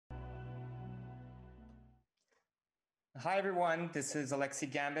Hi, everyone. This is Alexis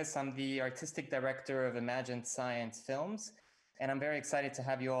Gambis. I'm the artistic director of Imagine Science Films, and I'm very excited to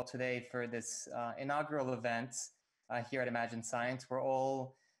have you all today for this inaugural event here at Imagine Science.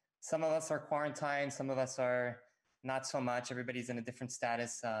 Some of us are quarantined, some of us are not so much. Everybody's in a different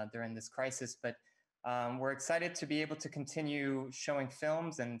status during this crisis, but we're excited to be able to continue showing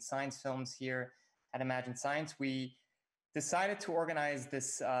films and science films here at Imagine Science. We decided to organize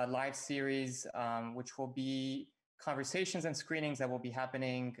this live series, which will be conversations and screenings that will be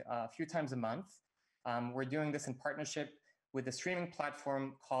happening a few times a month. We're doing this in partnership with a streaming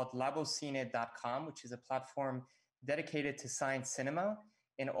platform called labocine.com, which is a platform dedicated to science cinema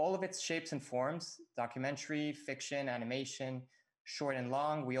in all of its shapes and forms: documentary, fiction, animation, short and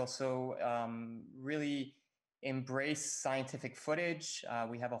long. We also really embrace scientific footage.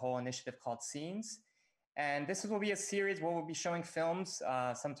 We have a whole initiative called Scenes. And this will be a series where we'll be showing films,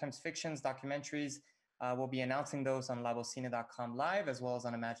 sometimes fictions, documentaries. We'll be announcing those on labocine.com live, as well as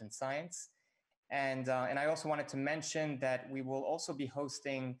on Imagine Science. And I also wanted to mention that we will also be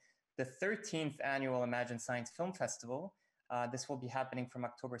hosting the 13th annual Imagine Science Film Festival. This will be happening from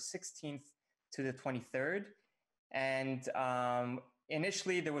October 16th to the 23rd. And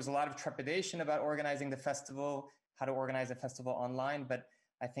initially, there was a lot of trepidation about organizing the festival, how to organize a festival online, but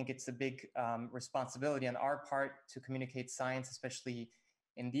I think it's a big responsibility on our part to communicate science, especially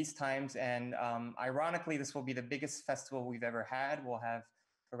in these times. And ironically, this will be the biggest festival we've ever had. We'll have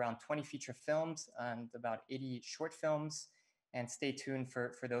around 20 feature films and about 80 short films. And stay tuned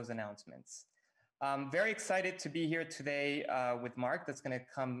for those announcements. Very excited to be here today with Mark. That's going to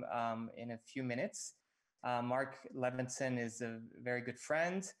come in a few minutes. Mark Levinson is a very good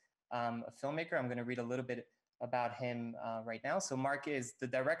friend, a filmmaker. I'm going to read a little bit about him right now. So Mark is the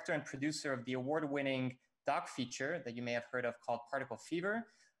director and producer of the award-winning doc feature that you may have heard of called Particle Fever,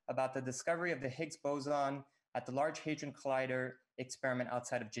 about the discovery of the Higgs boson at the Large Hadron Collider experiment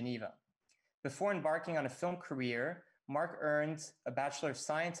outside of Geneva. Before embarking on a film career, Mark earned a Bachelor of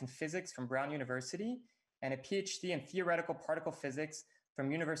Science in Physics from Brown University and a PhD in Theoretical Particle Physics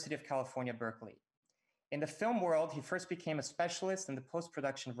from University of California, Berkeley. In the film world, he first became a specialist in the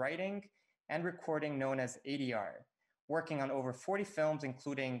post-production writing and recording known as ADR, working on over 40 films,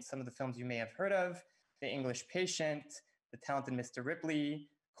 including some of the films you may have heard of: The English Patient, The Talented Mr. Ripley,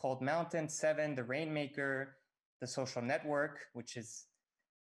 Cold Mountain, Seven, The Rainmaker, The Social Network, which is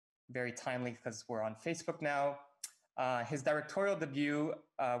very timely because we're on Facebook now. His directorial debut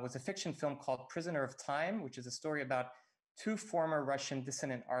was a fiction film called Prisoner of Time, which is a story about two former Russian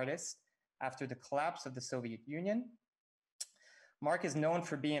dissident artists after the collapse of the Soviet Union. Mark is known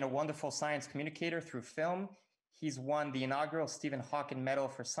for being a wonderful science communicator through film. He's won the inaugural Stephen Hawking Medal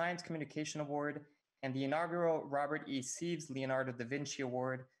for Science Communication Award and the inaugural Robert E. Sieves Leonardo da Vinci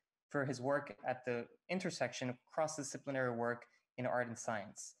Award for his work at the intersection of cross-disciplinary work in art and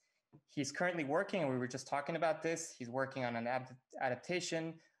science. He's currently working, and we were just talking about this, he's working on an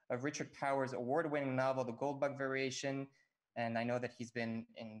adaptation of Richard Powers' award-winning novel, The Goldbug Variation, and I know that he's been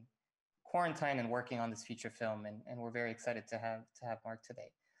in quarantine and working on this feature film, and we're very excited to have Mark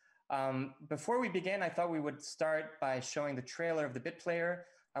today. Before we begin, I thought we would start by showing the trailer of The Bit Player.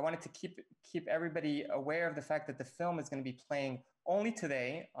 I wanted to keep everybody aware of the fact that the film is going to be playing only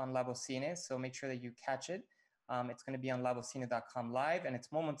today on Labocine, so make sure that you catch it. It's going to be on labocine.com live, and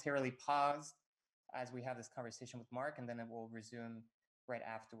it's momentarily paused as we have this conversation with Mark, and then it will resume right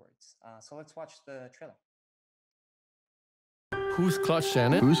afterwards. So let's watch the trailer. Who's Claude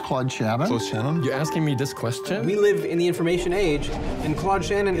Shannon? Who's Claude Shannon? Claude Shannon? You're asking me this question? We live in the information age, and Claude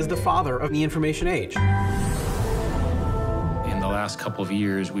Shannon is the father of the information age. In the last couple of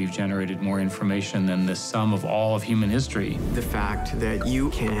years, we've generated more information than the sum of all of human history. The fact that you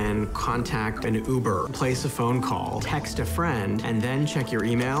can contact an Uber, place a phone call, text a friend, and then check your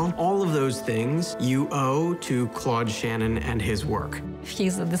email, all of those things you owe to Claude Shannon and his work.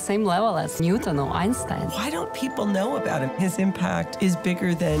 He's at the same level as Newton or Einstein. Why don't people know about him? His impact is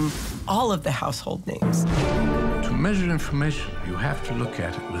bigger than all of the household names. To measure information, you have to look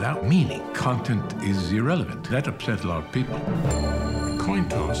at it without meaning. Content is irrelevant. That upset a lot of people. Coin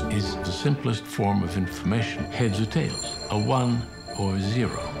toss is the simplest form of information, heads or tails, a 1 or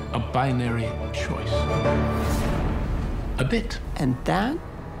 0, a binary choice. A bit. And that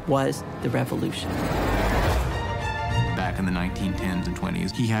was the revolution. Back in the 1910s and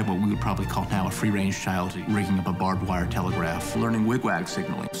 20s, he had what we would probably call now a free-range child, rigging up a barbed wire telegraph, learning wigwag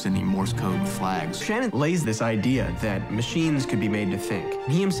signaling, sending Morse code flags. Shannon lays this idea that machines could be made to think.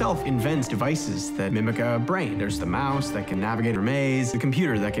 He himself invents devices that mimic a brain. There's the mouse that can navigate a maze, the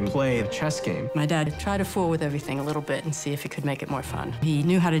computer that can play a chess game. My dad tried to fool with everything a little bit and see if he could make it more fun. He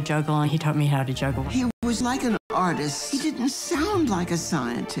knew how to juggle, and he taught me how to juggle. He was like an artist. He didn't sound like a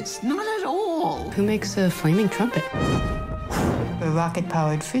scientist, not at all. Who makes a flaming trumpet? A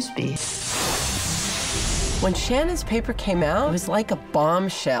rocket-powered frisbee. When Shannon's paper came out, it was like a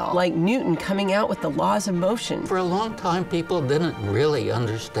bombshell, like Newton coming out with the laws of motion. For a long time, people didn't really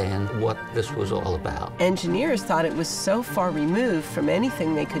understand what this was all about. Engineers thought it was so far removed from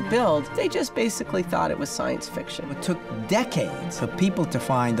anything they could build, they just basically thought it was science fiction. It took decades for people to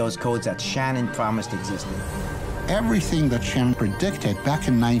find those codes that Shannon promised existed. Everything that Shannon predicted back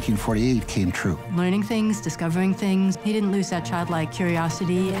in 1948 came true. Learning things, discovering things. He didn't lose that childlike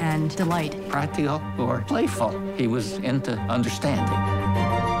curiosity and delight. Practical or playful. He was into understanding.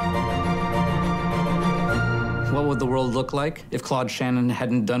 What would the world look like if Claude Shannon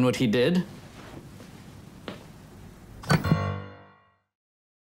hadn't done what he did?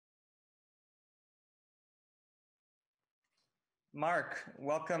 Mark,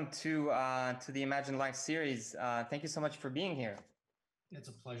 welcome to the Imagine Life series. Thank you so much for being here. It's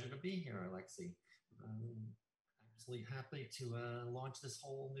a pleasure to be here, Alexi. I'm absolutely happy to launch this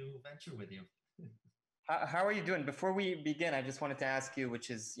whole new venture with you. How are you doing? Before we begin, I just wanted to ask you, which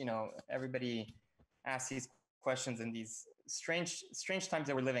is, you know, everybody asks these questions in these strange times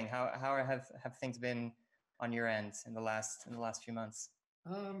that we're living. How have things been on your end in the last few months?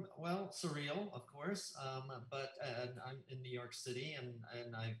 Well, surreal, of course, but I'm in New York City,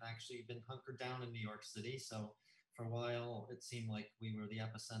 and I've actually been hunkered down in New York City. So for a while, it seemed like we were the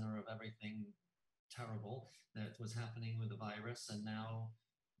epicenter of everything terrible that was happening with the virus. And now,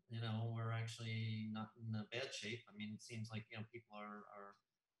 you know, we're actually not in a bad shape. I mean, it seems like, you know, people are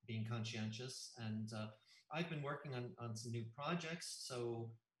being conscientious. And I've been working on some new projects.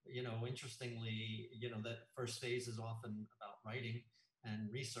 So, you know, interestingly, you know, that first phase is often about writing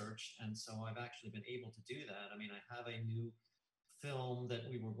and research, and so I've actually been able to do that. I mean, I have a new film that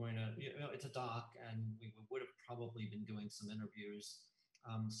we were going to, you know, it's a doc, and we would have probably been doing some interviews.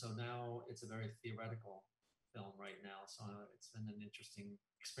 So now it's a very theoretical film right now. So it's been an interesting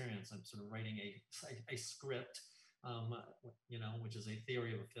experience. I'm sort of writing a script, you know, which is a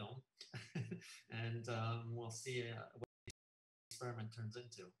theory of a film, and we'll see what the experiment turns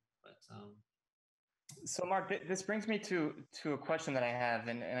into. But so Mark, this brings me to a question that I have,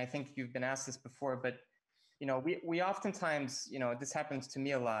 and I think you've been asked this before, but you know, we oftentimes, you know, this happens to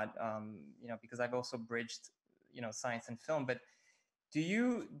me a lot, you know, because I've also bridged, you know, science and film. But do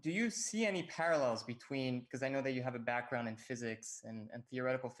you see any parallels between, because I know that you have a background in physics and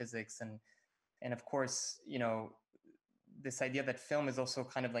theoretical physics, and of course, you know, this idea that film is also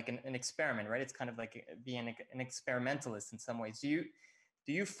kind of like an experiment, right? It's kind of like being an experimentalist in some ways. Do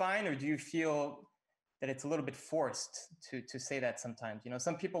you find, or do you feel that it's a little bit forced to say that sometimes? You know,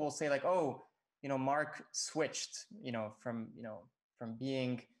 some people will say like, oh, you know, Mark switched, you know, from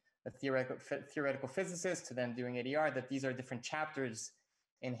being a theoretical physicist to then doing ADR, that these are different chapters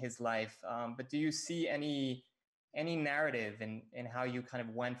in his life. But do you see any narrative in how you kind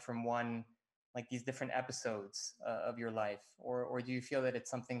of went from one, like these different episodes of your life? Or do you feel that it's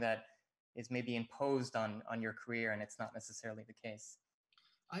something that is maybe imposed on your career and it's not necessarily the case?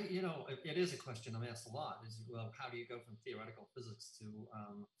 You know, it is a question I'm asked a lot, is, well, how do you go from theoretical physics to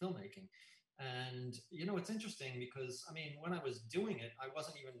filmmaking? And, you know, it's interesting because, I mean, when I was doing it, I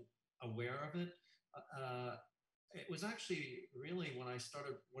wasn't even aware of it. It was actually really when I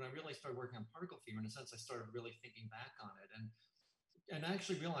really started working on particle theory, in a sense, I started really thinking back on it and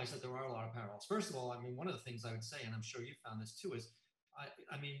actually realized that there are a lot of parallels. First of all, I mean, one of the things I would say, and I'm sure you found this too, is,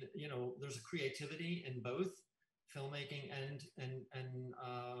 I mean, you know, there's a creativity in both filmmaking and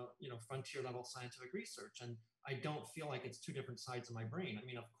you know, frontier level scientific research. And I don't feel like it's two different sides of my brain. I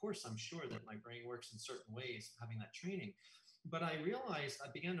mean, of course, I'm sure that my brain works in certain ways having that training, but I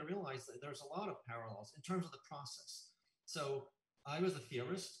began to realize that there's a lot of parallels in terms of the process. So I was a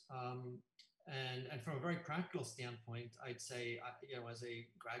theorist, and from a very practical standpoint, I'd say, you know, as a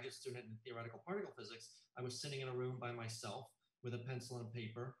graduate student in theoretical particle physics, I was sitting in a room by myself with a pencil and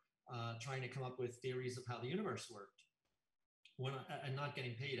paper, trying to come up with theories of how the universe worked, and not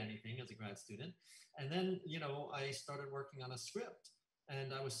getting paid anything as a grad student. And then, you know, I started working on a script,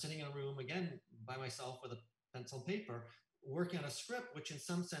 and I was sitting in a room again by myself with a pencil and paper, working on a script, which in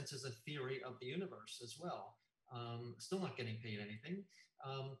some sense is a theory of the universe as well. Still not getting paid anything.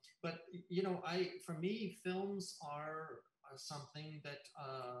 But, you know, for me, films are something that,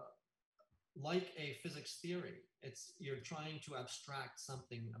 like a physics theory, you're trying to abstract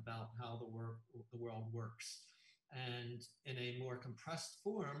something about how the world works, and in a more compressed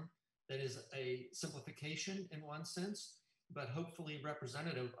form that is a simplification in one sense, but hopefully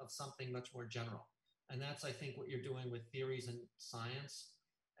representative of something much more general. And that's, I think, what you're doing with theories in science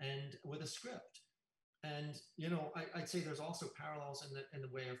and with a script. And I'd say there's also parallels in the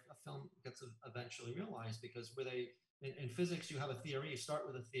way a film gets eventually realized, because in physics you have a theory, you start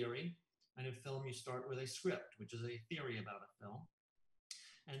with a theory, and in film you start with a script, which is a theory about a film.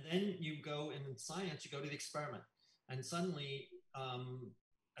 And then you go, and in science, you go to the experiment. And suddenly,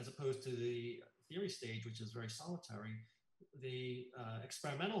 as opposed to the theory stage, which is very solitary, the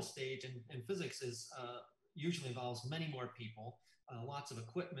experimental stage in physics usually involves many more people, lots of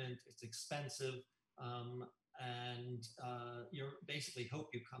equipment, it's expensive, and you basically hope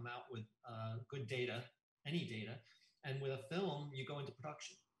you come out with good data, any data. And with a film, you go into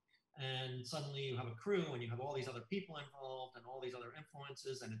production. And suddenly you have a crew, and you have all these other people involved and all these other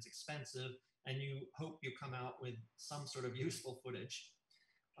influences, and it's expensive, and you hope you come out with some sort of useful footage.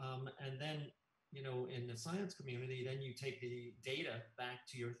 And then, in the science community, then you take the data back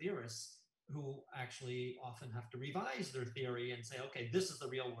to your theorists, who actually often have to revise their theory and say, okay, this is the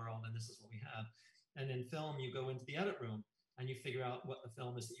real world, and this is what we have. And in film, you go into the edit room, and you figure out what the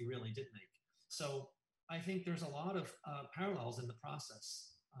film is that you really did make. So I think there's a lot of parallels in the process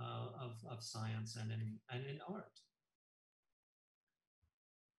of science and in art.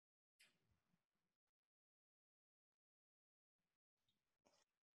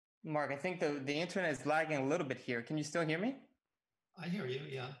 Mark, I think the internet is lagging a little bit here. Can you still hear me? I hear you.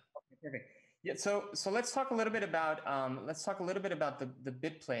 Yeah. Okay, perfect. Yeah. So let's talk a little bit about the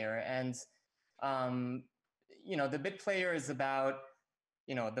bit player, and the bit player is about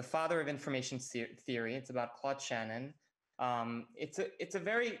the father of information theory. It's about Claude Shannon. It's a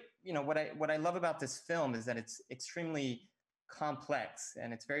very what I love about this film is that it's extremely complex,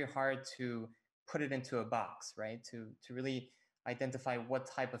 and it's very hard to put it into a box, right? To really identify what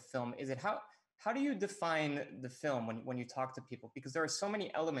type of film is it. How do you define the film when you talk to people? Because there are so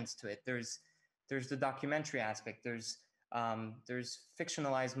many elements to it. There's the documentary aspect. There's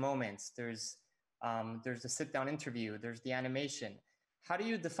fictionalized moments. There's the sit-down interview. There's the animation. How do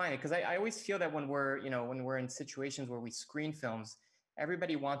you define it? Because I always feel that when we're in situations where we screen films,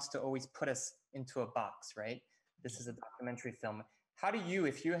 everybody wants to always put us into a box, right? This is a documentary film. How do you,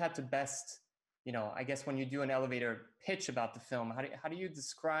 if you had to best, I guess when you do an elevator pitch about the film, how do you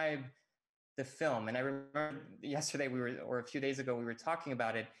describe the film? And I remember yesterday or a few days ago, we were talking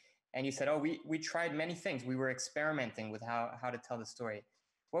about it, and you said, oh, we tried many things. We were experimenting with how to tell the story.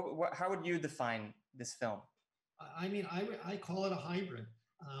 How would you define this film? I mean, I call it a hybrid.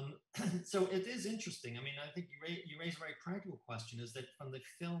 So it is interesting. I mean, I think you raise a very practical question, is that from the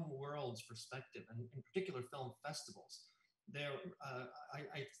film world's perspective, and in particular film festivals,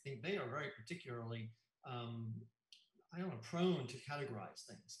 I think they are very particularly, prone to categorize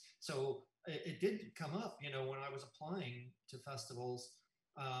things. So it did come up, when I was applying to festivals,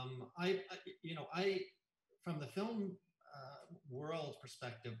 from the film world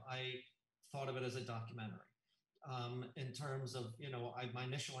perspective, I thought of it as a documentary. In terms of, my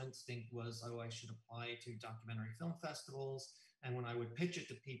initial instinct was, oh, I should apply to documentary film festivals. And when I would pitch it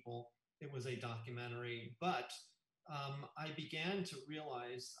to people, it was a documentary. But I began to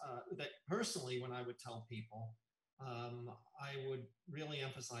realize that personally, when I would tell people, I would really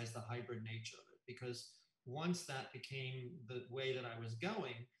emphasize the hybrid nature of it, because once that became the way that I was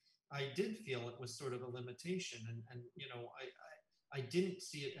going, I did feel it was sort of a limitation. And I didn't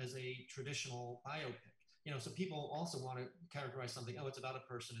see it as a traditional biopic. So people also want to characterize something, oh, it's about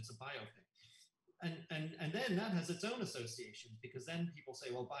a person, it's a biopic. And then that has its own associations, because then people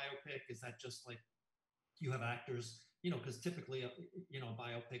say, well, biopic, is that just like you have actors, because typically, a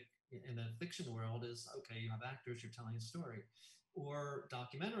biopic in the fiction world is, okay, you have actors, you're telling a story. Or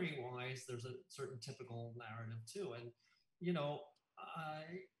documentary wise, there's a certain typical narrative too. And,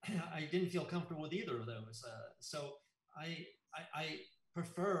 I didn't feel comfortable with either of those. So I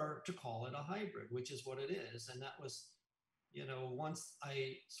prefer to call it a hybrid, which is what it is. And that was, once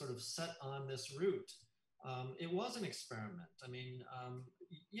I sort of set on this route, it was an experiment. I mean,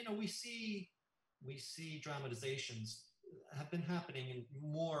 we see dramatizations have been happening in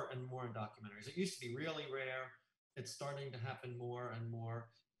more and more documentaries. It used to be really rare. It's starting to happen more and more.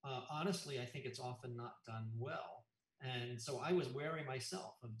 Honestly, I think it's often not done well. And so I was wary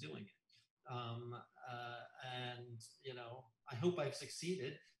myself of doing it. I hope I've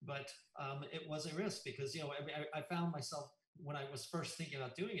succeeded, but it was a risk, because, I found myself, when I was first thinking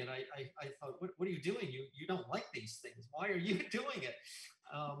about doing it, I thought, what are you doing? You don't like these things. Why are you doing it?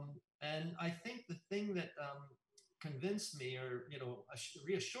 And I think the thing that convinced me, or,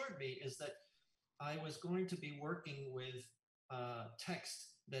 reassured me, is that I was going to be working with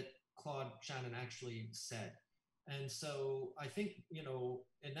text that Claude Shannon actually said. And so I think,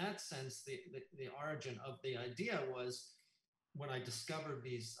 in that sense, the origin of the idea was, when I discovered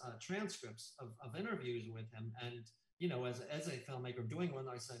these transcripts of interviews with him, and you know, as a filmmaker doing one,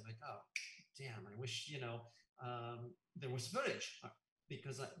 I said like, oh, damn, I wish, you know, there was footage,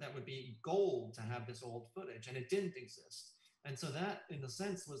 because that would be gold to have this old footage, and it didn't exist. And so that, in a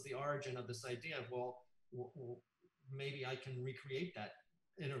sense, was the origin of this idea of, well, maybe I can recreate that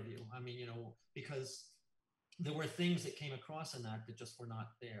interview. I mean, you know, because there were things that came across in that just were not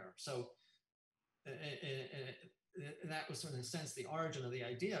there. So that was, in a sense, the origin of the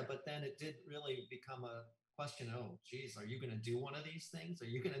idea. But then it did really become a question, oh, geez, are you going to do one of these things? Are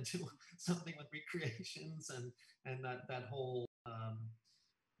you going to do something with recreations and that whole,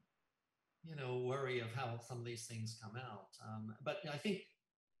 you know, worry of how some of these things come out. But I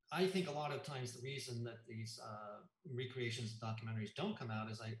think a lot of times the reason that these recreations and documentaries don't come out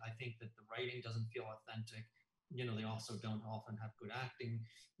is I think that the writing doesn't feel authentic. You know, they also don't often have good acting.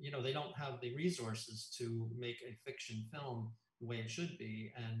 You know, they don't have the resources to make a fiction film the way it should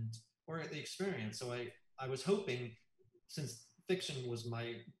be, or the experience. So I was hoping, since fiction was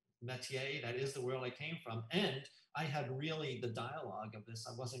my métier, that is the world I came from, and I had really the dialogue of this.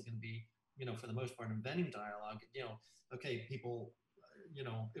 I wasn't going to be, you know, for the most part, inventing dialogue. You know, okay, people, you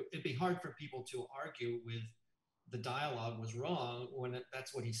know, it'd be hard for people to argue with the dialogue was wrong when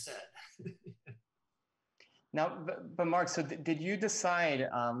that's what he said. Now, but Mark, so did you decide,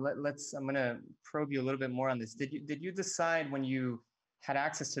 I'm going to probe you a little bit more on this. Did you decide when you had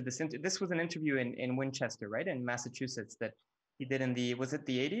access to this, this was an interview in Winchester, right? In Massachusetts, that he did in the, was it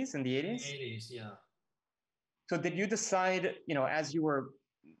the 80s? In the 80s? In the 80s, yeah. So did you decide, you know, as you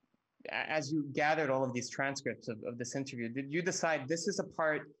gathered all of these transcripts of this interview, did you decide this is a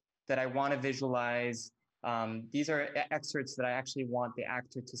part that I want to visualize? These are excerpts that I actually want the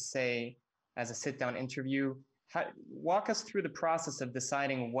actor to say as a sit-down interview. Walk us through the process of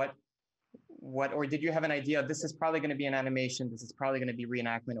deciding what, or did you have an idea, this is probably going to be an animation, this is probably going to be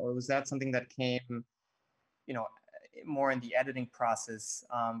reenactment, or was that something that came, you know, more in the editing process?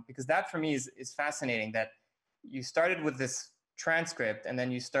 Because that for me is fascinating, that you started with this transcript and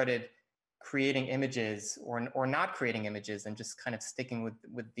then you started creating images or not creating images and just kind of sticking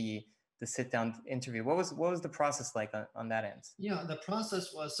with the sit-down interview. What was the process like on that end? Yeah, the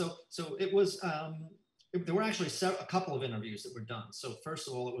process was, so it was, there were actually a couple of interviews that were done. So first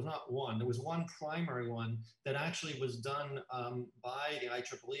of all, it was not one, there was one primary one that actually was done by the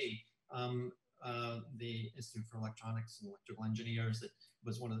IEEE, the Institute for Electronics and Electrical Engineers, that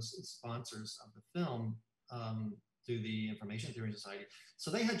was one of the sponsors of the film through the Information Theory Society. So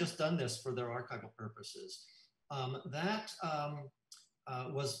they had just done this for their archival purposes. That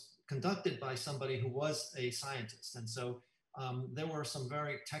was conducted by somebody who was a scientist. And so there were some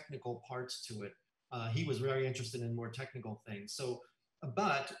very technical parts to it. He was very interested in more technical things. So,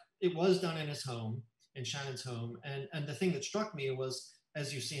 but it was done in his home, in Shannon's home. And the thing that struck me was,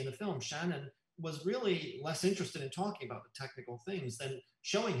 as you see in the film, Shannon was really less interested in talking about the technical things than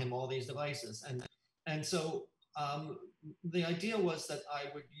showing him all these devices. And so the idea was that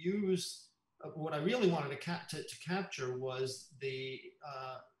I would use, what I really wanted to capture was the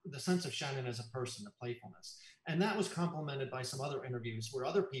sense of Shannon as a person, the playfulness. And that was complemented by some other interviews where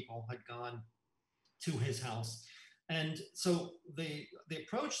other people had gone to his house. And so the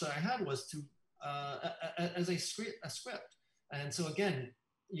approach that I had was to, as a script. And so again,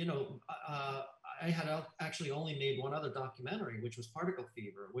 you know, I had actually only made one other documentary, which was Particle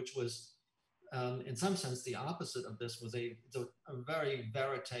Fever, which was, in some sense, the opposite of this. Was a very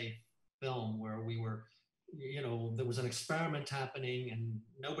verite film where we were, you know, there was an experiment happening and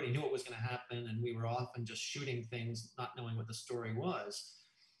nobody knew what was going to happen, and we were often just shooting things, not knowing what the story was.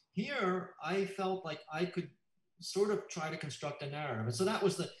 Here, I felt like I could sort of try to construct a narrative, and so that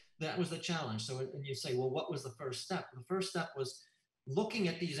was the challenge. So, and you say, well, what was the first step? The first step was looking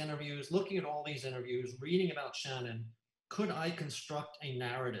at these interviews, looking at all these interviews, reading about Shannon. Could I construct a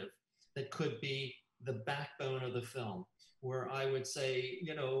narrative that could be the backbone of the film, where I would say,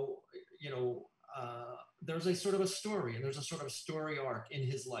 there's a sort of a story, and there's a sort of story arc in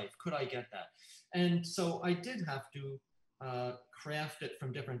his life. Could I get that? And so I did have to craft it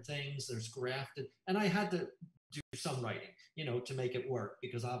from different things. There's grafted, and I had to do some writing, you know, to make it work,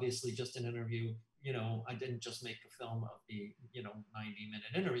 because obviously just an interview, you know, I didn't just make a film of the,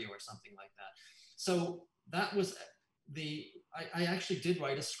 90-minute interview or something like that. So that was I actually did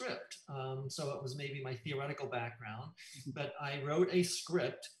write a script. So it was maybe my theoretical background, but I wrote a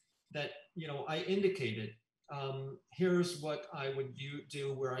script that, I indicated, here's what I would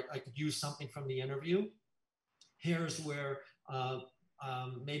do where I could use something from the interview. Here's where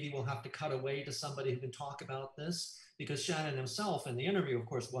maybe we'll have to cut away to somebody who can talk about this, because Shannon himself in the interview, of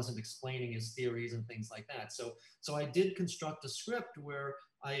course, wasn't explaining his theories and things like that. So I did construct a script where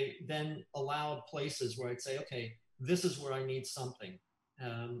I then allowed places where I'd say, okay, this is where I need something.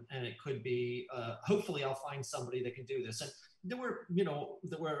 And it could be, hopefully I'll find somebody that can do this. And there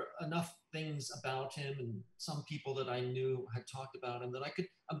were enough things about him and some people that I knew had talked about him that I could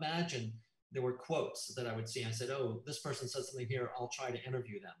imagine there were quotes that I would see. I said, oh, this person said something here, I'll try to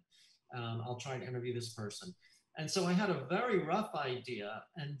interview them. I'll try to interview this person. And so I had a very rough idea.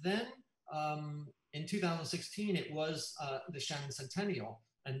 And then in 2016, it was the Shannon Centennial,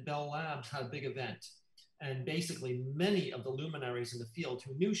 and Bell Labs had a big event. And basically many of the luminaries in the field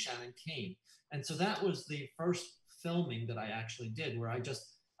who knew Shannon came. And so that was the first filming that I actually did, where I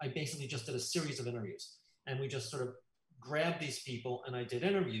basically just did a series of interviews. And we just sort of grabbed these people and I did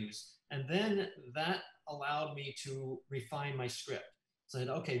interviews. And then that allowed me to refine my script. So I said,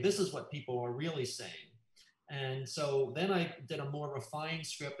 okay, this is what people are really saying. And so then I did a more refined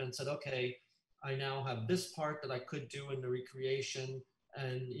script and said, okay, I now have this part that I could do in the recreation,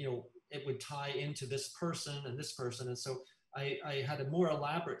 and it would tie into this person and this person. And so I had a more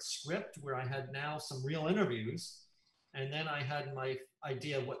elaborate script where I had now some real interviews. And then I had my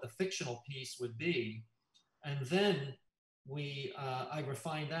idea of what the fictional piece would be. And then I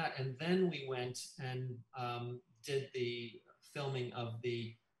refined that. And then we went and did the filming of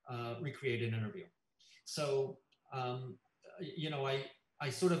the recreated interview. So, I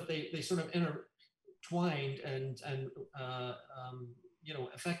sort of, they sort of intertwined and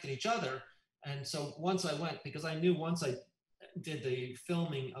affected each other. And so once I went, because I knew once I did the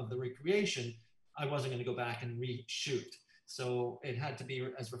filming of the recreation, I wasn't going to go back and reshoot. So it had to be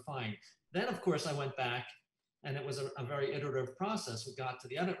as refined. Then, of course, I went back, and it was a very iterative process. We got to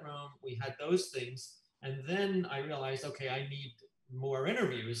the edit room, we had those things, and then I realized, okay, I need more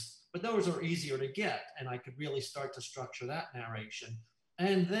interviews, but those are easier to get, and I could really start to structure that narration.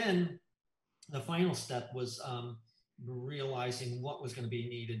 And then the final step was realizing what was going to be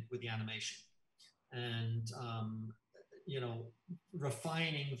needed with the animation. And,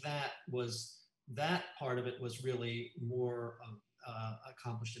 refining that part of it was really more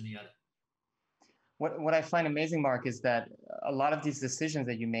accomplished in the edit. What I find amazing, Mark, is that a lot of these decisions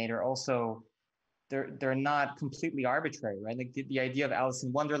that you made are also, they're not completely arbitrary, right? Like the idea of Alice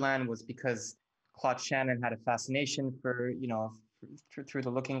in Wonderland was because Claude Shannon had a fascination for, through the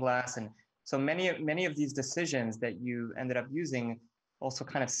looking glass. And so many of these decisions that you ended up using also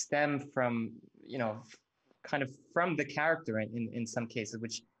kind of stem from, kind of from the character in some cases,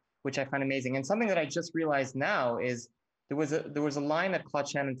 which I find amazing. And something that I just realized now is there was a line that Claude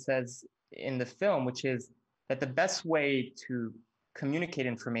Shannon says in the film, which is that the best way to communicate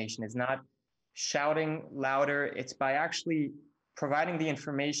information is not shouting louder, it's by actually providing the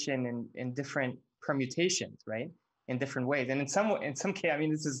information in different permutations, right? In different ways. And in some case, I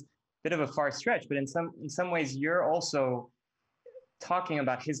mean, this is a bit of a far stretch, but in some ways, you're also talking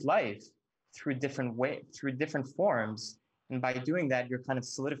about his life through different forms. And by doing that, you're kind of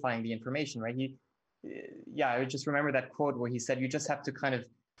solidifying the information, right? I just remember that quote where he said, you just have to kind of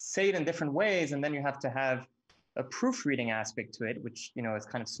say it in different ways, and then you have to have a proofreading aspect to it, which, is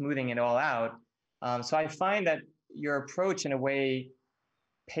kind of smoothing it all out. So I find that your approach in a way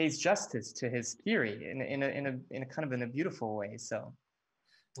pays justice to his theory in a kind of in a beautiful way. So.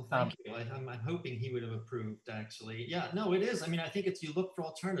 Well, thank you. I'm hoping he would have approved, actually. Yeah, no, it is. I mean, I think it's, you look for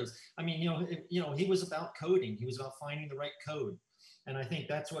alternatives. I mean, he was about coding. He was about finding the right code. And I think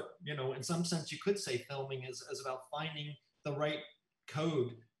that's what, in some sense you could say filming is about finding the right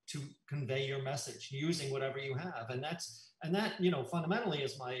code to convey your message using whatever you have. And that, fundamentally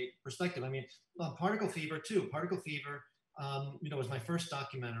is my perspective. I mean, Particle Fever too. Particle Fever, was my first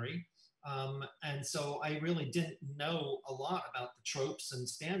documentary. And so I really didn't know a lot about the tropes and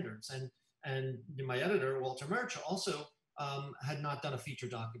standards. And my editor, Walter Murch, also had not done a feature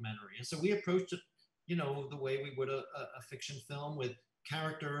documentary. And so we approached it, the way we would a fiction film, with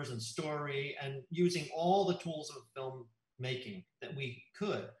characters and story, and using all the tools of film making that we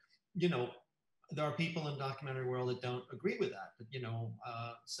could. There are people in the documentary world that don't agree with that,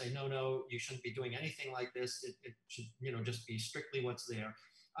 say, no, you shouldn't be doing anything like this. It should, just be strictly what's there.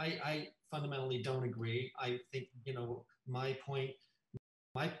 I fundamentally don't agree. I think, my point,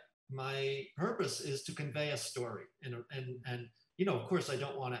 my purpose is to convey a story. And of course, I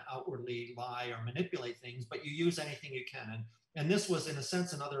don't want to outwardly lie or manipulate things, but you use anything you can. And this was, in a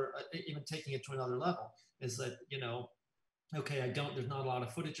sense, another, even taking it to another level, is that, okay, there's not a lot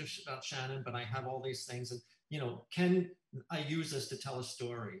of footage about Shannon, but I have all these things. And can I use this to tell a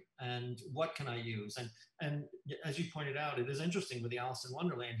story, and what can I use? And as you pointed out, it is interesting with the Alice in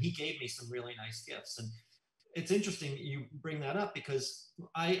Wonderland, he gave me some really nice gifts. And it's interesting you bring that up, because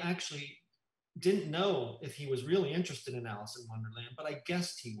I actually didn't know if he was really interested in Alice in Wonderland, but I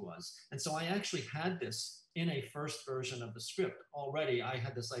guessed he was. And so I actually had this in a first version of the script already. I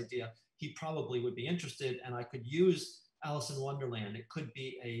had this idea he probably would be interested, and I could use Alice in Wonderland. It could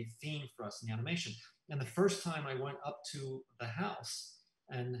be a theme for us in the animation. And the first time I went up to the house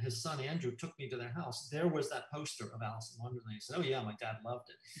and his son Andrew took me to their house, there was that poster of Alice in Wonderland. He said, "Oh yeah, my dad loved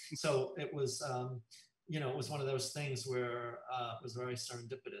it." So it was, it was one of those things where it was very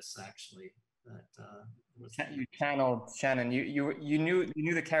serendipitous, actually. That you channeled Shannon. You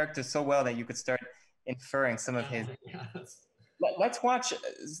knew the character so well that you could start inferring some of his. Yes.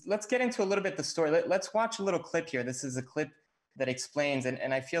 Let's get into a little bit the story. Let's watch a little clip here. This is a clip that explains,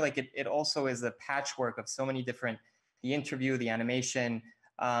 and I feel like it also is a patchwork of so many different, the interview, the animation,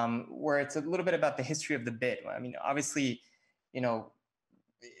 where it's a little bit about the history of the bit. I mean, obviously,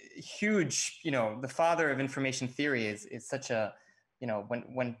 huge, the father of information theory is such a,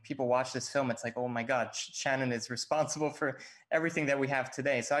 when people watch this film, it's like, oh my God, Shannon is responsible for everything that we have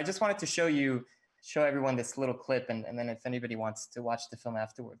today. So I just wanted to show everyone this little clip, and then if anybody wants to watch the film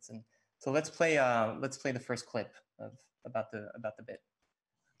afterwards. And so let's play the first clip about the bit.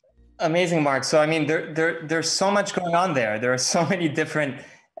 Amazing, Mark. So I mean, there's so much going on there. There are so many different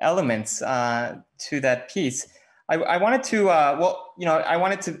elements to that piece. I wanted to I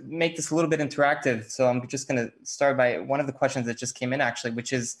wanted to make this a little bit interactive. So I'm just going to start by one of the questions that just came in, actually,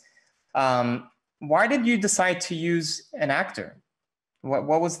 which is, why did you decide to use an actor?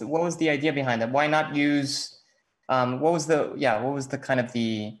 What was the idea behind that? Why not use? What was the kind of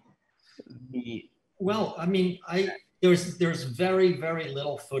the? Well, I mean, there's very, very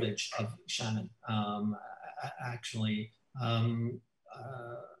little footage of Shannon, actually.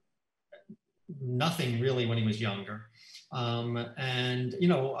 Nothing really when he was younger. And,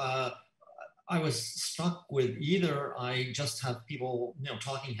 I was struck with either I just have people,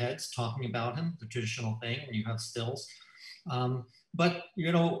 talking heads talking about him, the traditional thing, and you have stills. But,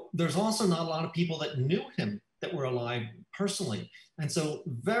 there's also not a lot of people that knew him that were alive personally. And so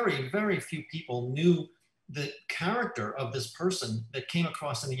very, very few people knew the character of this person that came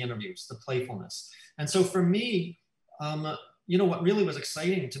across in the interviews, the playfulness. And so for me, what really was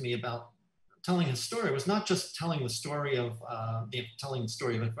exciting to me about telling his story was not just telling the story of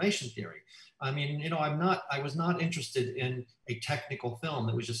information theory. I mean, I was not interested in a technical film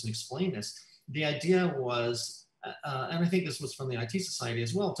that was just an explain this. The idea was, and I think this was from the IT Society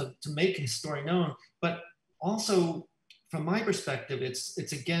as well, to make his story known, but also from my perspective, it's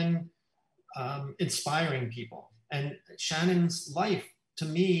again, inspiring people. And Shannon's life, to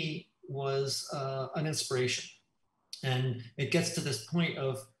me, was an inspiration. And it gets to this point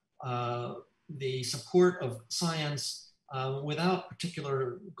of the support of science without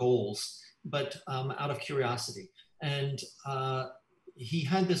particular goals, but out of curiosity. And he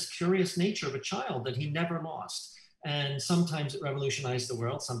had this curious nature of a child that he never lost. And sometimes it revolutionized the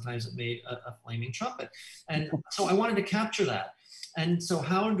world, sometimes it made a flaming trumpet. And so I wanted to capture that. And so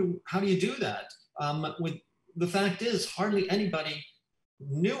how do you do that? With the fact is, hardly anybody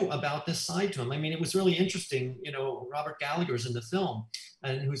knew about this side to him. I mean, it was really interesting. Robert Gallagher's in the film,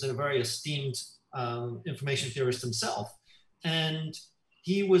 and who's a very esteemed information theorist himself. And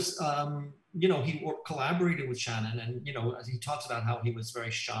he was, he collaborated with Shannon, and he talks about how he was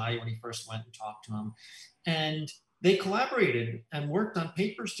very shy when he first went and talked to him, and they collaborated and worked on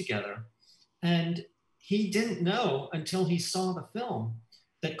papers together. And he didn't know until he saw the film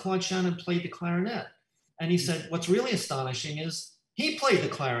that Claude Shannon played the clarinet. And he said, what's really astonishing is he played the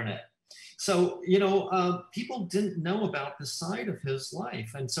clarinet. So, people didn't know about this side of his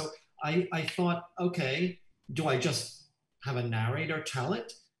life. And so I thought, okay, do I just have a narrator tell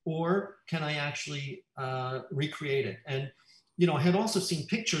it, or can I actually recreate it? And, I had also seen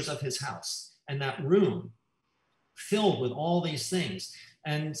pictures of his house and that room filled with all these things.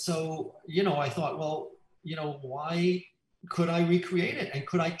 And so, I thought, well, why could I recreate it? And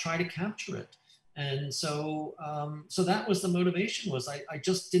could I try to capture it? And so, so that was the motivation. Was I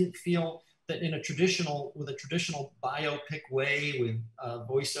just didn't feel that with a traditional biopic way, with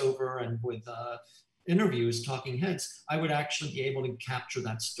voiceover and with interviews, talking heads, I would actually be able to capture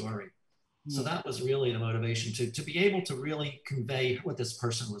that story. So that was really the motivation, to be able to really convey what this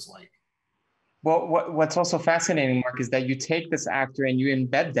person was like. Well, what's also fascinating, Mark, is that you take this actor and you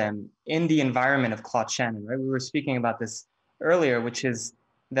embed them in the environment of Claude Shannon, right? We were speaking about this earlier, which is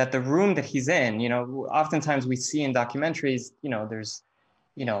that the room that he's in, oftentimes we see in documentaries, there's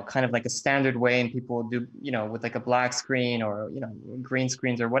kind of like a standard way, and people do, with like a black screen or, green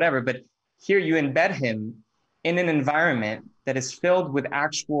screens or whatever. But here you embed him in an environment that is filled with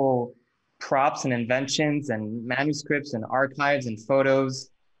actual props and inventions and manuscripts and archives and photos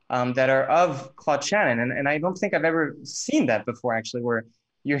that are of Claude Shannon. And I don't think I've ever seen that before, actually, where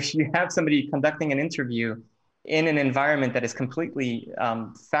you have somebody conducting an interview in an environment that is completely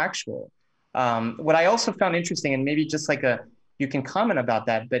factual. What I also found interesting, and maybe just like you can comment about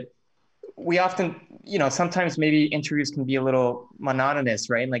that, but we often, sometimes maybe interviews can be a little monotonous,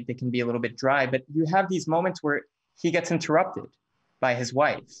 right? Like they can be a little bit dry, but you have these moments where he gets interrupted by his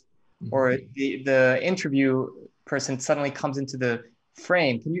wife, or the interview person suddenly comes into the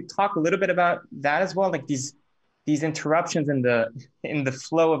frame. Can you talk a little bit about that as well? Like these interruptions in the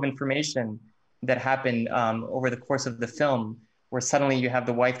flow of information that happen over the course of the film, where suddenly you have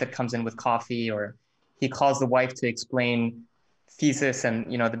the wife that comes in with coffee, or he calls the wife to explain thesis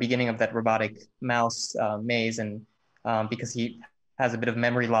and the beginning of that robotic mouse maze, and because he has a bit of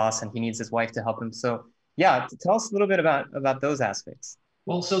memory loss and he needs his wife to help him. So yeah, tell us a little bit about those aspects.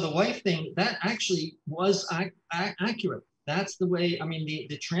 Well, so the wife thing, that actually was accurate. That's the way, I mean,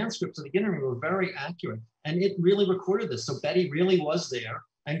 the transcripts of the interview were very accurate, and it really recorded this. So Betty really was there,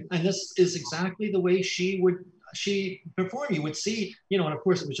 and this is exactly the way she perform. You would see, and of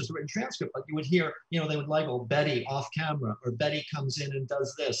course it was just a written transcript, but you would hear, they would label Betty off camera, or Betty comes in and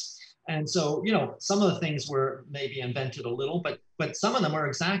does this. And so, some of the things were maybe invented a little, but some of them are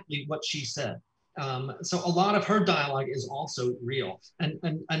exactly what she said. So a lot of her dialogue is also real. And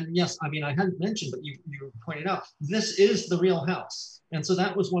yes, I mean, I hadn't mentioned, but you pointed out, this is the real house. And so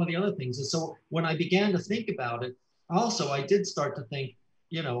that was one of the other things. And so when I began to think about it, also, I did start to think,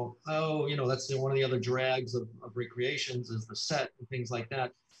 that's one of the other drags of recreations is the set and things like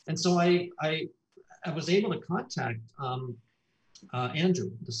that. And so I was able to contact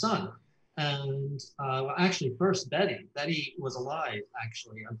Andrew, the son, and actually first Betty. Betty was alive,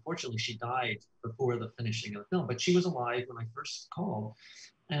 actually. Unfortunately, she died before the finishing of the film, but she was alive when I first called.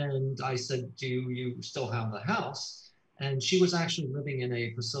 And I said, do you still have the house? And she was actually living in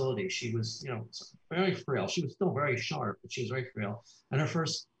a facility. She was, very frail. She was still very sharp, but she was very frail. And her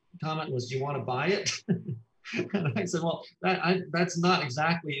first comment was, do you want to buy it? And I said, well, that's not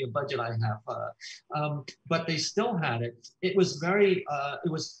exactly a budget I have. But they still had it. It was it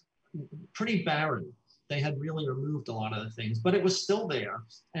was pretty barren. They had really removed a lot of the things, but it was still there.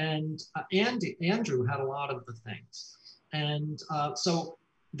 And Andrew had a lot of the things. And so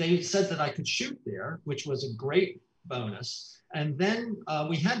they said that I could shoot there, which was a great bonus. And then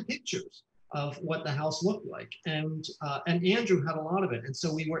we had pictures of what the house looked like. And Andrew had a lot of it. And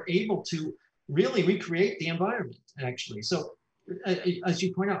so we were able to really recreate the environment, actually. So as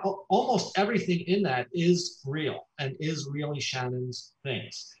you point out, almost everything in that is real and is really Shannon's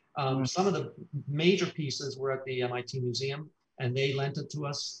things. Some of the major pieces were at the MIT Museum, and they lent it to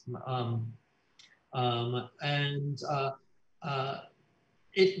us.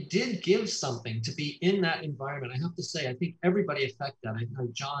 It did give something to be in that environment. I have to say, I think everybody affected that. I know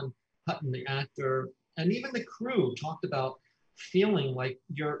John Hutton, the actor, and even the crew talked about feeling like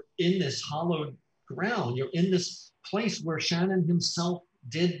you're in this hallowed ground. You're in this place where Shannon himself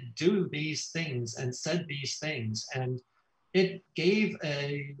did do these things and said these things. And it gave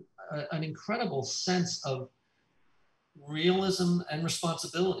an incredible sense of realism and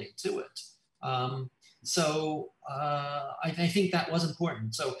responsibility to it. So I think that was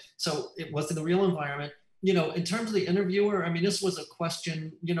important. So it was in the real environment. In terms of the interviewer, I mean, this was a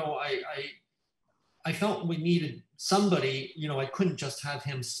question, I felt we needed somebody, I couldn't just have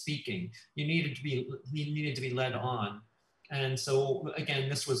him speaking. He needed to be led on. And so again,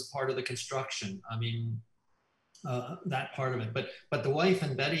 this was part of the construction. I mean, that part of it, but the wife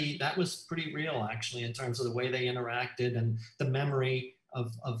and Betty, that was pretty real, actually, in terms of the way they interacted and the memory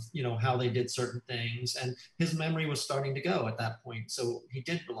of how they did certain things. And his memory was starting to go at that point. So he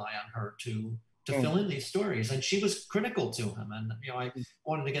did rely on her to fill in these stories, and she was critical to him. And I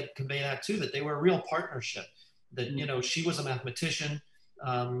wanted to convey that too, that they were a real partnership. That she was a mathematician.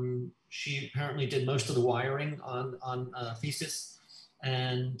 She apparently did most of the wiring on thesis,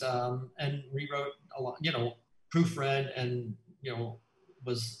 and rewrote a lot. Proofread, and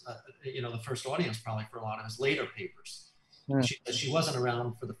was the first audience probably for a lot of his later papers. She wasn't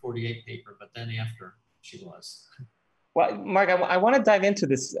around for the 48 paper, but then after she was. Well, Mark, I want to dive into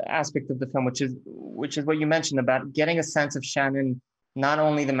this aspect of the film, which is what you mentioned about getting a sense of Shannon, not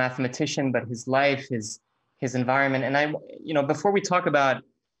only the mathematician, but his life, his environment. And before we talk about,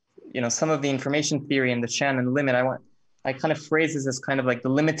 some of the information theory and the Shannon limit, I kind of phrase this as kind of like the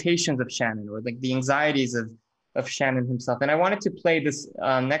limitations of Shannon, or like the anxieties Shannon himself. And I wanted to play this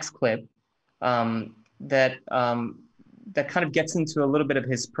next clip that kind of gets into a little bit of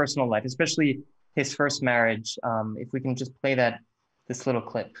his personal life, especially his first marriage. If we can just play this little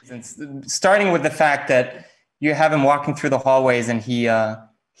clip. Starting with the fact that you have him walking through the hallways and he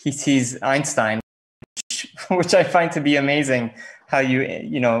sees Einstein, which I find to be amazing, how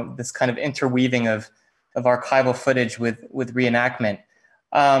this kind of interweaving of archival footage with reenactment.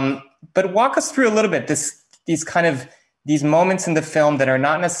 But walk us through a little bit these moments in the film that are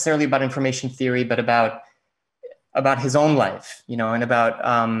not necessarily about information theory, but about his own life, and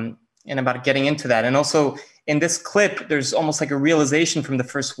about getting into that. And also in this clip, there's almost like a realization from the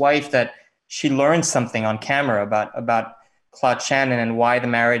first wife that she learned something on camera about Claude Shannon and why the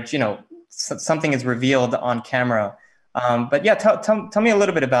marriage, something is revealed on camera. But yeah, tell me a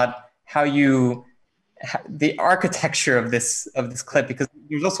little bit about how the architecture of this clip, because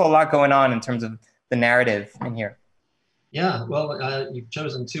there's also a lot going on in terms of the narrative in here. Yeah, well, you've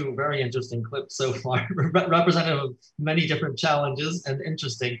chosen two very interesting clips so far, representative of many different challenges and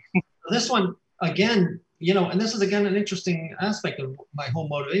interesting. This one, again, and this is again an interesting aspect of my whole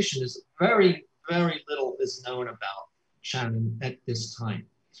motivation, is very, very little is known about Shannon at this time.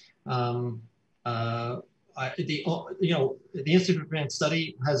 The Institute for Advanced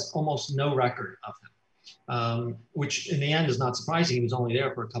Study has almost no record of him, which in the end is not surprising. He was only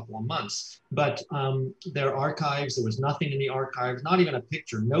there for a couple of months. But their archives, there was nothing in the archives, not even a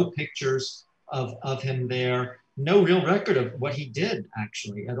picture, no pictures of him there, no real record of what he did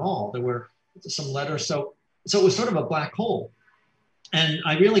actually at all. There were some letters, so it was sort of a black hole. And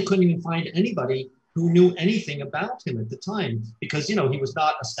I really couldn't even find anybody who knew anything about him at the time, because he was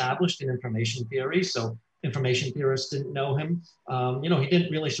not established in information theory, so information theorists didn't know him. He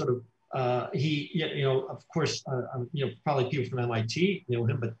didn't really sort of of course, probably people from MIT knew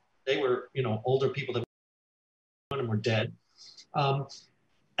him, but they were, older people that were dead.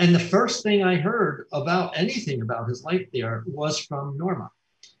 And the first thing I heard about anything about his life there was from Norma.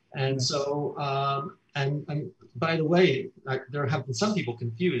 And so, and by the way, there have been some people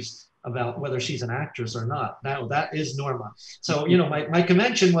confused about whether she's an actress or not. Now that is Norma. So, my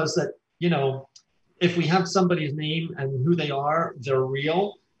convention was that, if we have somebody's name and who they are, they're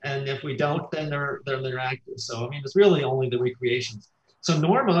real. And if we don't, then they're actors. So, I mean, it's really only the recreations. So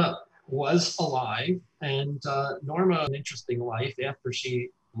Norma was alive, and Norma, an interesting life after she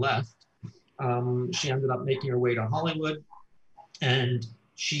left. She ended up making her way to Hollywood, and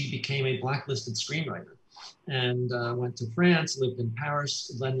she became a blacklisted screenwriter, and went to France, lived in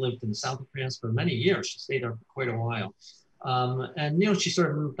Paris, then lived in the south of France for many years. She stayed there for quite a while. And, she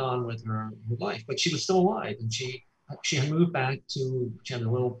sort of moved on with her life, but she was still alive, and she had moved back to, she had a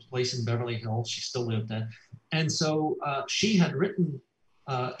little place in Beverly Hills. She still lived there. And so she had written,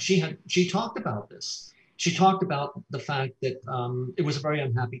 she talked about this. She talked about the fact that it was a very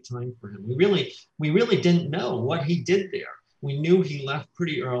unhappy time for him. We really didn't know what he did there. We knew he left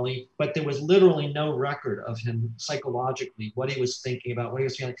pretty early, but there was literally no record of him psychologically, what he was thinking about, what he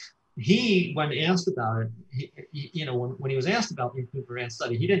was feeling. He, when asked about it, when he was asked about the Institute for Advanced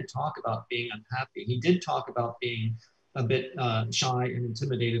Study, he didn't talk about being unhappy. He did talk about being a bit shy and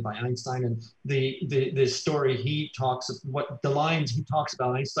intimidated by Einstein. And the story he talks, the lines he talks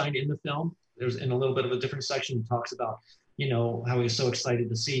about Einstein in the film, there's in a little bit of a different section, he talks about, how he was so excited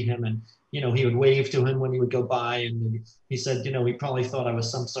to see him, and, he would wave to him when he would go by. And he said, he probably thought I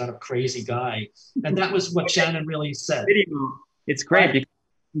was some sort of crazy guy. And that was what Shannon really said. It's great because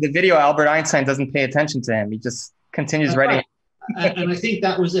in the video, Albert Einstein doesn't pay attention to him. He just continues writing. Right. And I think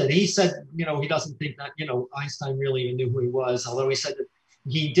that was it. He said, he doesn't think that, Einstein really even knew who he was, although he said that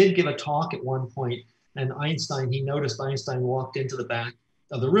he did give a talk at one point, and he noticed Einstein walked into the back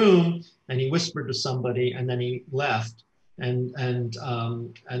of the room, and he whispered to somebody, and then he left. And then,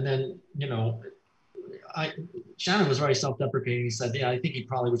 Shannon was very self-deprecating. He said, yeah, I think he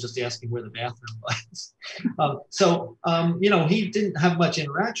probably was just asking where the bathroom was. So he didn't have much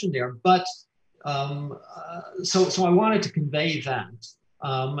interaction there, but so I wanted to convey that.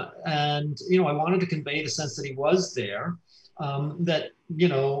 And, I wanted to convey the sense that he was there, that,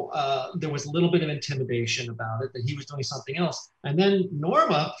 there was a little bit of intimidation about it, that he was doing something else. And then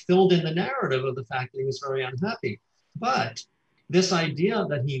Norma filled in the narrative of the fact that he was very unhappy. But this idea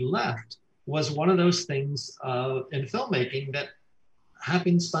that he left was one of those things in filmmaking that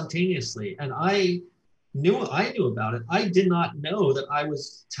happened spontaneously. And I knew about it. I did not know that I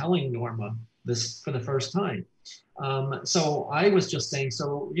was telling Norma this for the first time. So I was just saying,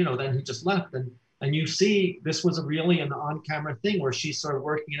 then he just left. And you see, this was really an on-camera thing where she's sort of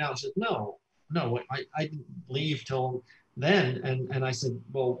working it out. She said, no, I didn't leave till then. And I said,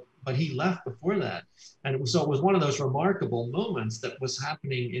 well, but he left before that. And so it was one of those remarkable moments that was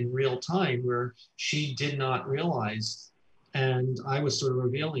happening in real time where she did not realize, and I was sort of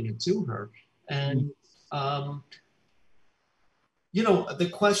revealing it to her. And, you know, the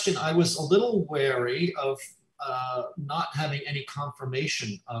question, I was a little wary of not having any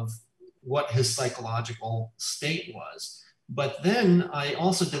confirmation of what his psychological state was. But then I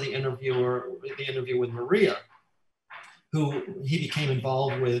also did the interview with Maria, who he became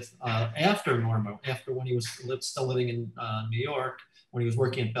involved with after Norma, after when he was still living in New York, when he was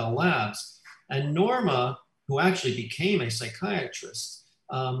working at Bell Labs. And Norma, who actually became a psychiatrist,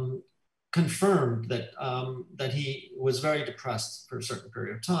 confirmed that that he was very depressed for a certain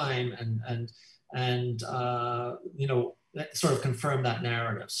period of time, and you know, that sort of confirmed that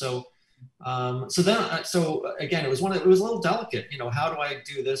narrative. So so again, it was a little delicate. You know, how do I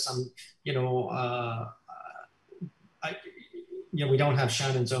do this? You know, you know, we don't have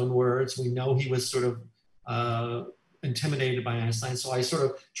Shannon's own words. We know he was sort of intimidated by Einstein. So I sort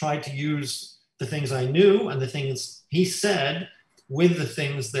of tried to use the things I knew and the things he said with the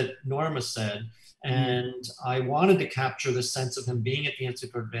things that Norma said. And I wanted to capture the sense of him being at the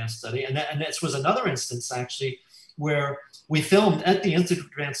Institute for Advanced Study. And this was another instance, actually, where we filmed at the Institute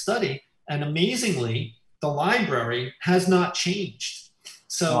for Advanced Study. And amazingly, the library has not changed.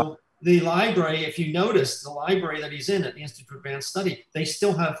 So the library, if you notice, the library that he's in at the Institute for Advanced Study, they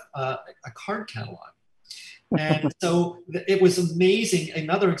still have a card catalog. And so it was amazing.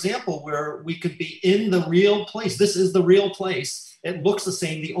 Another example where we could be in the real place. This is the real place. It looks the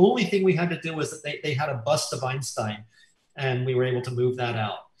same. The only thing we had to do was that they had a bust of Einstein, and we were able to move that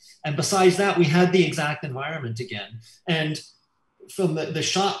out. And besides that, we had the exact environment again. And from the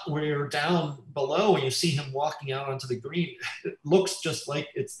shot where you're down below and you see him walking out onto the green, it looks just like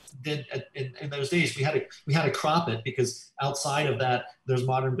it did in those days. We had to crop it because outside of that, there's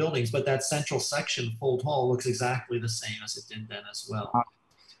modern buildings, but that central section, Fold Hall, looks exactly the same as it did then as well.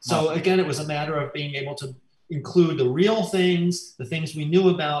 So again, it was a matter of being able to include the real things, the things we knew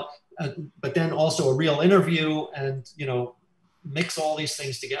about, but then also a real interview, and, you know, mix all these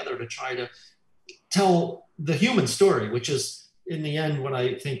things together to try to tell the human story, which is, in the end, what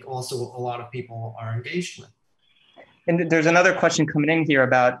I think also a lot of people are engaged with. And there's another question coming in here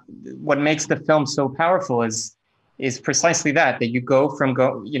about what makes the film so powerful is precisely that you go from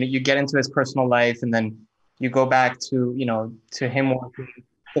you get into his personal life, and then you go back to, you know, to him working.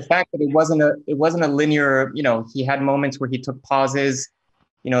 The fact that it wasn't a linear, you know, he had moments where he took pauses.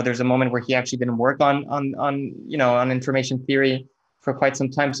 You know, there's a moment where he actually didn't work on information theory for quite some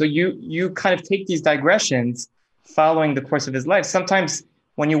time. So you kind of take these digressions following the course of his life. Sometimes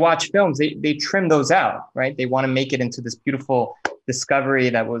when you watch films, they trim those out, right? They want to make it into this beautiful discovery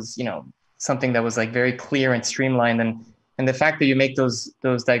that was, you know, something that was like very clear and streamlined. And the fact that you make those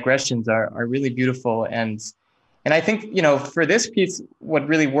digressions are really beautiful. And I think, you know, for this piece, what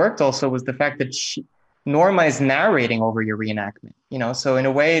really worked also was the fact that Norma is narrating over your reenactment, you know? So in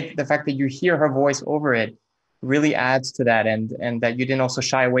a way, the fact that you hear her voice over it really adds to that. And that you didn't also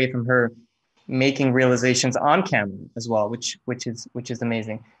shy away from her making realizations on camera as well, which is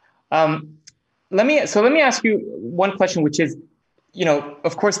amazing. Let me ask you one question, which is, you know,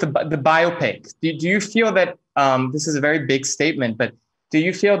 of course, the biopic. Do you feel that this is a very big statement, but do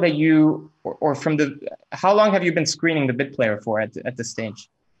you feel that or from how long have you been screening The Bit Player for at this stage?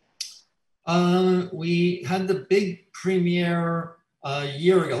 We had the big premiere a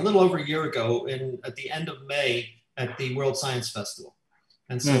year ago, a little over a year ago, at the end of May at the World Science Festival.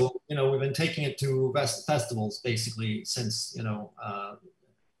 And so, you know, we've been taking it to festivals basically since, you know,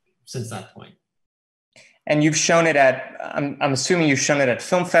 since that point. And you've shown it I'm assuming you've shown it at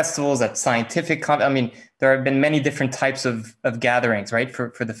film festivals, at scientific, I mean, there have been many different types of gatherings, right,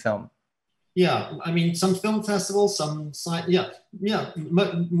 for the film. Yeah, I mean, some film festivals, some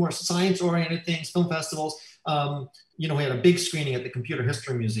more science-oriented things, film festivals. You know, we had a big screening at the Computer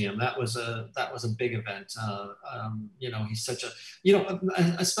History Museum. That was a big event. You know, he's such a, you know,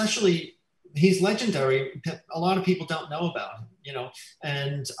 especially he's legendary. A lot of people don't know about him, you know,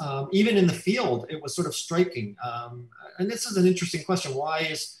 and even in the field, it was sort of striking. And this is an interesting question. Why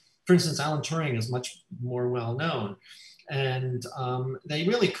is, for instance, Alan Turing is much more well known, and they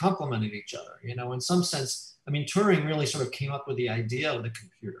really complemented each other, you know, in some sense. I mean, Turing really sort of came up with the idea of the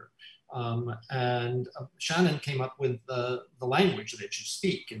computer. And Shannon came up with the language that you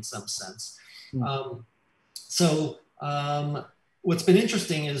speak in some sense. What's been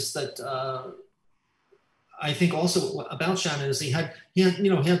interesting is that I think also about Shannon is he had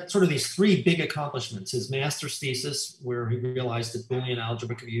sort of these three big accomplishments: his master's thesis, where he realized that Boolean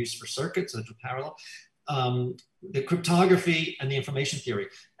algebra could be used for circuits, which were parallel; the cryptography and the information theory.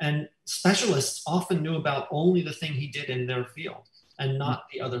 And specialists often knew about only the thing he did in their field and not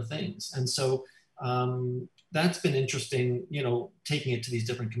the other things. And so that's been interesting, you know, taking it to these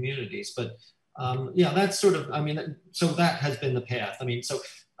different communities. But yeah, that's sort of, I mean, so that has been the path. I mean,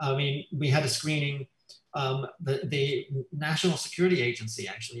 we had a screening, the National Security Agency,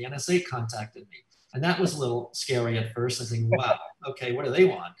 actually, NSA contacted me. And that was a little scary at first. I was thinking, wow, okay, what do they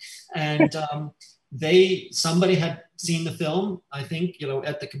want? And somebody had seen the film, I think, you know,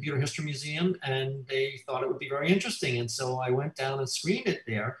 at the Computer History Museum, and they thought it would be very interesting. And so I went down and screened it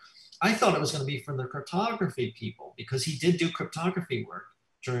there. I thought it was going to be from the cryptography people, because he did do cryptography work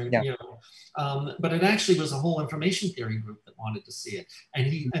during, you know, but it actually was a whole information theory group that wanted to see it.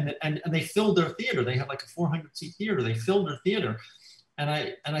 And and they filled their theater. They had like a 400-seat theater. They filled their theater. And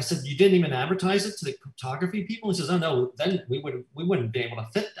I said, you didn't even advertise it to the cryptography people? He says, oh no, then we wouldn't be able to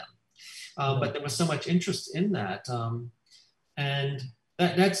fit them. But there was so much interest in that. And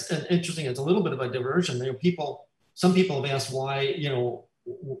that's interesting. It's a little bit of a diversion. There are some people have asked why, you know,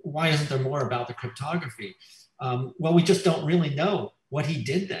 why isn't there more about the cryptography? Well, we just don't really know what he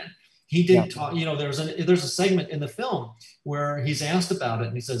did then. He did talk, you know, there's a segment in the film where he's asked about it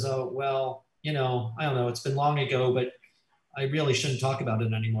and he says, oh, well, you know, I don't know, it's been long ago, but I really shouldn't talk about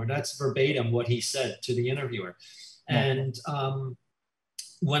it anymore. That's verbatim what he said to the interviewer. And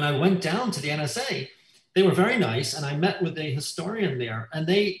when I went down to the NSA, they were very nice. And I met with a historian there, and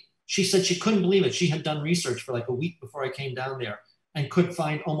she said she couldn't believe it. She had done research for like a week before I came down there and could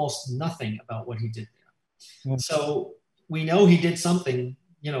find almost nothing about what he did there. So we know he did something,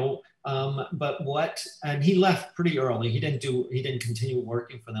 you know, but what, and he left pretty early. He didn't continue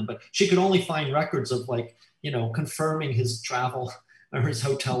working for them, but she could only find records of, like, you know, confirming his travel or his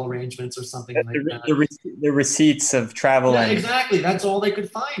hotel arrangements or something like that. The receipts of travel. Yeah, exactly. That's all they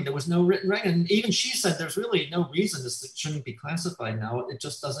could find. There was no written record. And even she said there's really no reason this shouldn't be classified now. It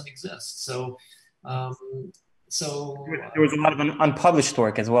just doesn't exist. So, there was a lot of unpublished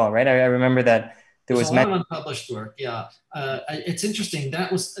work as well, right? I remember that there was a lot of unpublished work. Yeah. It's interesting.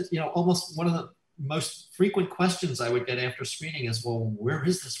 That was, you know, almost one of the most frequent questions I would get after screening is, well, where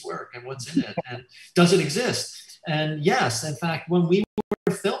is this work and what's in it? And does it exist? And yes, in fact, when we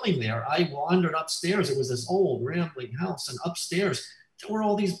were filming there, I wandered upstairs. It was this old rambling house, and upstairs there were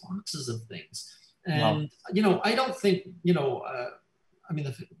all these boxes of things. And, you know, I don't think, you know, I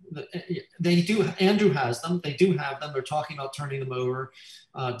mean, they do, Andrew has them, they do have them. They're talking about turning them over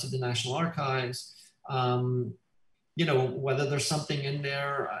to the National Archives. You know, whether there's something in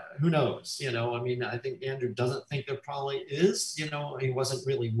there, who knows? You know, I mean, I think Andrew doesn't think there probably is. You know, he wasn't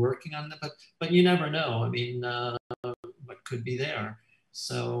really working on it, but you never know. I mean, what could be there?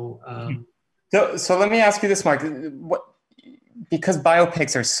 So, so let me ask you this, Mark. Because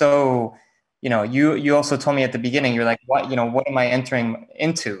biopics are so, you know, you also told me at the beginning, you're like, what, you know, what am I entering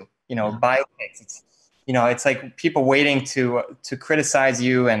into? You know, biopics. It's, you know, it's like people waiting to criticize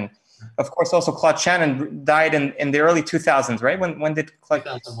you. And of course, also Claude Shannon died in the early 2000s, right? When did Claude?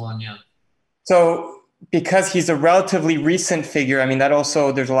 2001, yeah. So because he's a relatively recent figure, I mean, that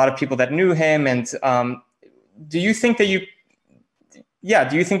also, there's a lot of people that knew him. And do you think that you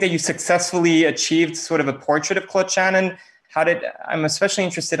successfully achieved sort of a portrait of Claude Shannon? I'm especially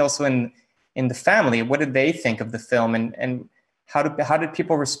interested also in the family. What did they think of the film, and how did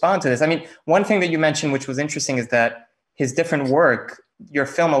people respond to this? I mean, one thing that you mentioned, which was interesting, is that his different work, your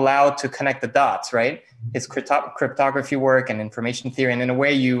film allowed to connect the dots, right? His cryptography work and information theory, and in a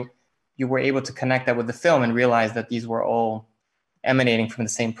way you were able to connect that with the film and realize that these were all emanating from the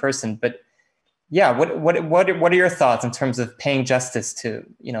same person. But yeah, what are your thoughts in terms of paying justice to,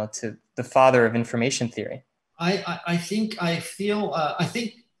 you know, to the father of information theory? I think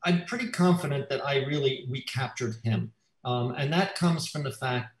I'm pretty confident that we recaptured him. And that comes from the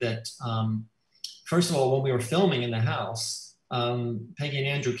fact that, first of all, when we were filming in the house, Peggy and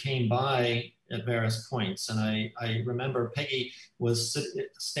Andrew came by at various points. And I remember Peggy was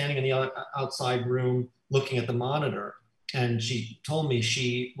standing in the outside room looking at the monitor. And she told me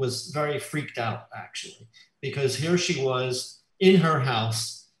she was very freaked out, actually, because here she was in her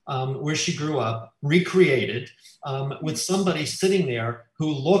house where she grew up, recreated, with somebody sitting there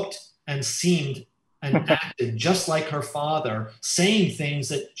who looked and seemed and acted just like her father, saying things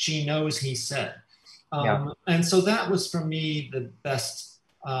that she knows he said. And so that was, for me, the best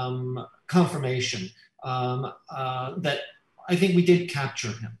confirmation that I think we did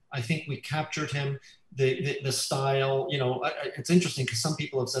capture him. I think we captured him, the style. You know, it's interesting because some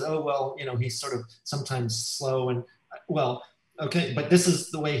people have said, oh, well, you know, he's sort of sometimes slow, and well, okay, but this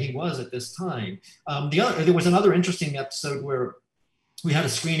is the way he was at this time. There was another interesting episode where we had a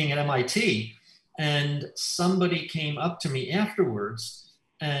screening at MIT, And somebody came up to me afterwards,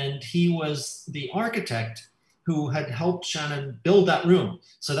 and he was the architect who had helped Shannon build that room.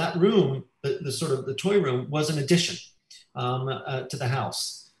 So that room, the sort of the toy room, was an addition to the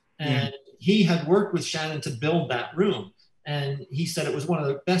house. And he had worked with Shannon to build that room. And he said it was one of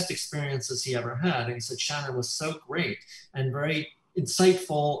the best experiences he ever had. And he said Shannon was so great and very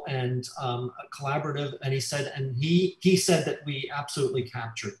insightful and collaborative. And he said that we absolutely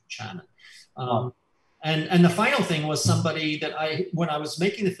captured Shannon. And the final thing was somebody that when I was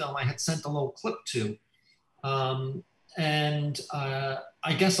making the film, I had sent a little clip to. I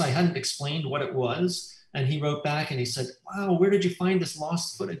guess I hadn't explained what it was. And he wrote back and he said, wow, where did you find this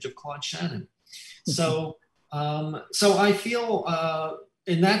lost footage of Claude Shannon? So I feel,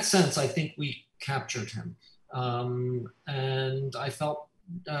 in that sense, I think we captured him, and I feel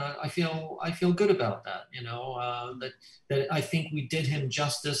good about that. You know, that I think we did him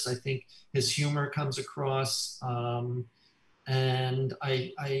justice. I think his humor comes across, and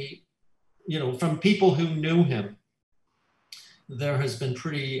I, you know, from people who knew him, there has been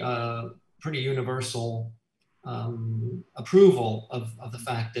pretty universal approval of the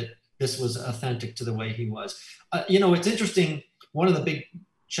fact that this was authentic to the way he was. You know, it's interesting. One of the big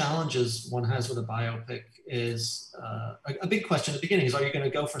challenges one has with a biopic is a big question at the beginning is, are you going to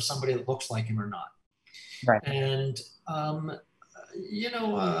go for somebody that looks like him or not? Right. And you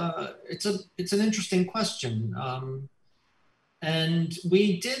know, it's an interesting question. And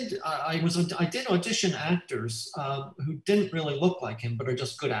we did. I did audition actors who didn't really look like him, but are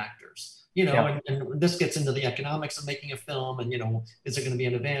just good actors. You know, Yeah. and this gets into the economics of making a film, and you know, is it going to be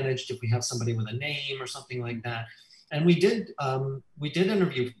an advantage if we have somebody with a name or something like that? And we did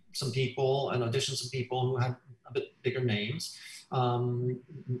interview some people and audition some people who had a bit bigger names and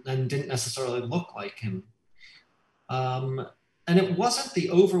didn't necessarily look like him. And it wasn't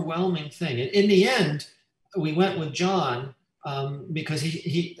the overwhelming thing. In the end, we went with John because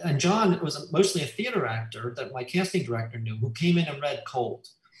and John was mostly a theater actor that my casting director knew, who came in and read Cold.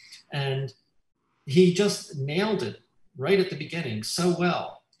 And he just nailed it right at the beginning so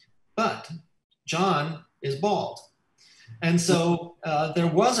well. But John is bald. And so there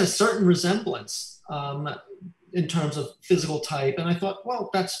was a certain resemblance in terms of physical type. And I thought, well,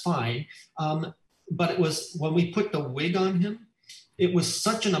 that's fine. But it was when we put the wig on him, it was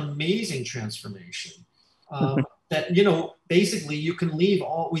such an amazing transformation that, you know, basically you can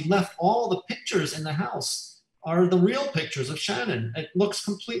we left all the pictures in the house are the real pictures of Shannon. It looks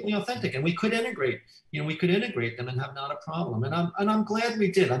completely authentic, and we could integrate them and have not a problem. And I'm glad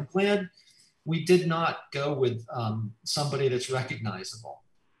we did. I'm glad we did not go with somebody that's recognizable,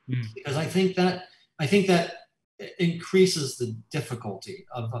 because I think that increases the difficulty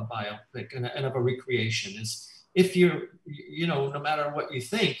of a biopic and of a recreation. Is if you're, you know, no matter what you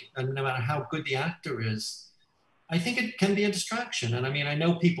think and no matter how good the actor is, I think it can be a distraction. And I mean, I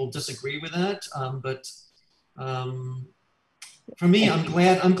know people disagree with that, but for me, I'm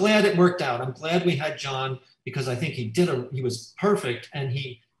glad it worked out. I'm glad we had John, because I think he was perfect, and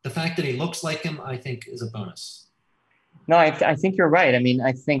the fact that he looks like him, I think, is a bonus. No, I think you're right. I mean,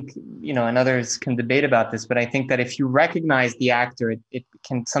 I think, you know, and others can debate about this, but I think that if you recognize the actor, it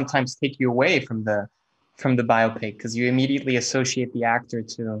can sometimes take you away from the biopic, because you immediately associate the actor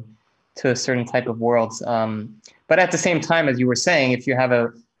to a certain type of world. But at the same time, as you were saying, if you have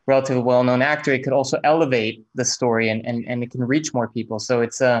a relatively well-known actor, it could also elevate the story and it can reach more people. So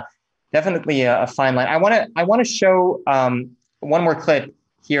it's definitely a fine line. I want to show one more clip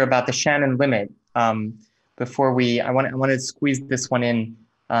here about the Shannon limit before I want to squeeze this one in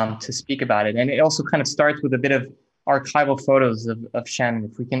to speak about it. And it also kind of starts with a bit of archival photos of Shannon.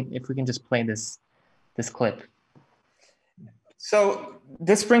 If we can just play this clip. So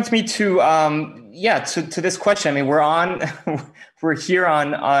this brings me to to this question. I mean, we're here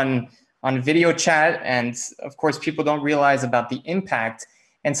on video chat, and of course, people don't realize about the impact.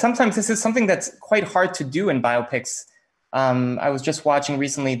 And sometimes this is something that's quite hard to do in biopics. I was just watching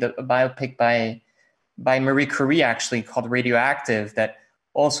recently a biopic by Marie Curie, actually, called Radioactive, that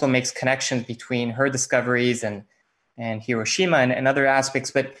also makes connections between her discoveries and Hiroshima and other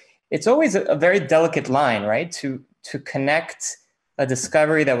aspects. But it's always a very delicate line, right? To connect a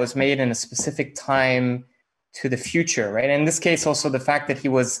discovery that was made in a specific time to the future, right? And in this case, also the fact that he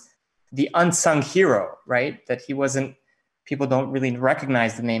was the unsung hero, right? That he wasn't, people don't really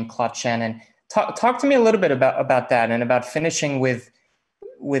recognize the name Claude Shannon. Talk to me a little bit about that, and about finishing with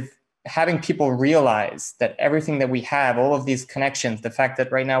having people realize that everything that we have, all of these connections, the fact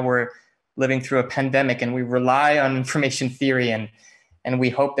that right now we're living through a pandemic and we rely on information theory and we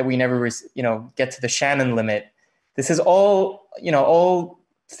hope that we never, get to the Shannon limit. This is all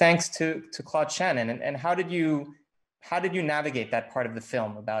thanks to Claude Shannon. And how did you navigate that part of the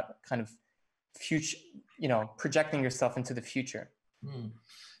film about kind of future, projecting yourself into the future?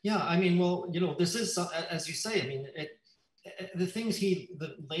 Yeah, I mean, well, this is, as you say, I mean, the things he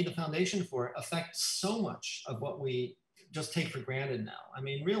laid the foundation for affect so much of what we just take for granted now. I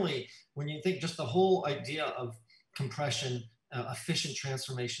mean, really, when you think just the whole idea of compression, efficient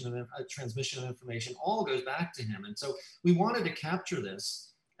transmission of information, all goes back to him. And so we wanted to capture this.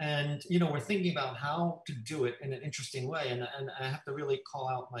 And, we're thinking about how to do it in an interesting way. And I have to really call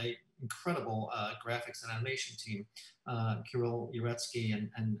out my incredible graphics and animation team, Kirill Uretsky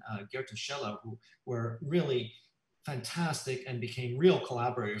and Gerta Schello, who were really fantastic and became real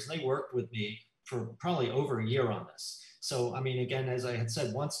collaborators. They worked with me for probably over a year on this. So, I mean, again, as I had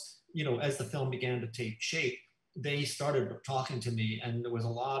said, once, as the film began to take shape, they started talking to me, and there was a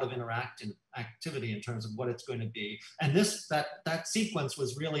lot of activity in terms of what it's going to be. And that sequence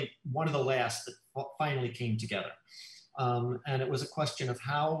was really one of the last that finally came together. And it was a question of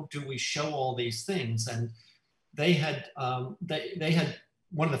how do we show all these things? And they had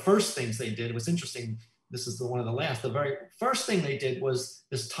one of the first things they did, it was interesting. This is one of the last. The very first thing they did was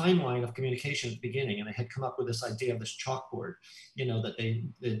this timeline of communication at the beginning, and they had come up with this idea of this chalkboard, that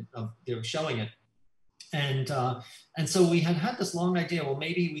they were showing it. And so we had this long idea, well,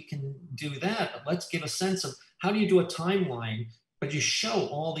 maybe we can do that, but let's give a sense of how do you do a timeline, but you show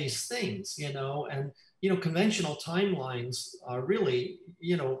all these things, and, conventional timelines are really,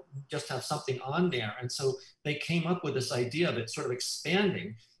 just have something on there. And so they came up with this idea of it sort of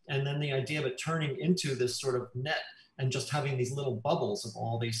expanding, and then the idea of it turning into this sort of net and just having these little bubbles of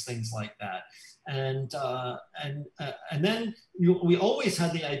all these things like that. And then we always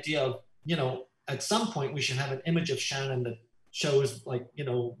had the idea of, at some point we should have an image of Shannon that shows like,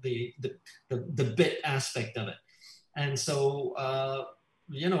 the bit aspect of it. And so,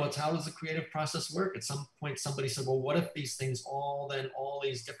 it's how does the creative process work? At some point somebody said, well, what if these things all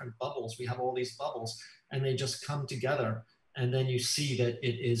these different bubbles, we have all these bubbles and they just come together and then you see that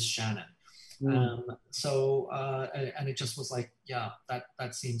it is Shannon. And it just was like, yeah,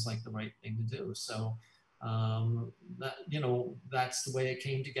 that seems like the right thing to do. So, that's the way it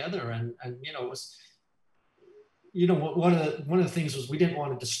came together. And it was, one of the things was we didn't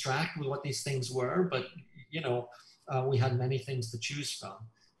want to distract with what these things were, but, we had many things to choose from.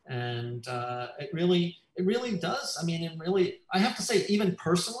 And it really does. I mean, I have to say, even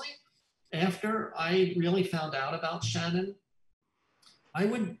personally, after I really found out about Shannon, I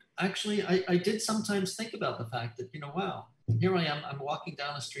did sometimes think about the fact that, wow, here I am, I'm walking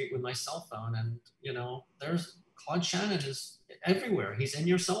down the street with my cell phone and, there's Claude Shannon is everywhere. He's in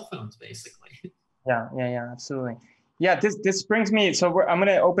your cell phones, basically. Yeah, absolutely. Yeah, this brings me, so I'm going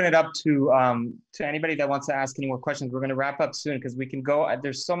to open it up to anybody that wants to ask any more questions. We're going to wrap up soon because we can go,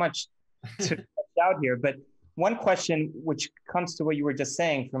 there's so much to touch out here. But one question which comes to what you were just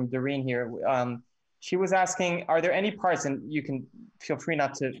saying from Doreen here, she was asking, are there any parts, and you can feel free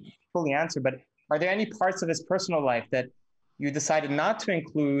not to fully answer, but are there any parts of his personal life that you decided not to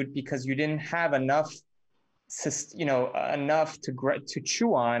include because you didn't have enough, enough to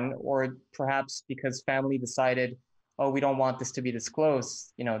chew on, or perhaps because family decided, oh, we don't want this to be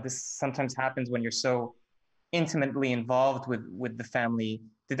disclosed? This sometimes happens when you're so intimately involved with the family.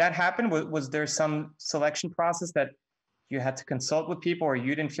 Did that happen? Was there some selection process that you had to consult with people, or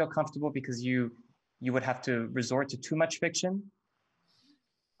you didn't feel comfortable because you would have to resort to too much fiction?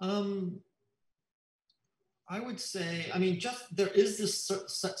 I would say, I mean, there is this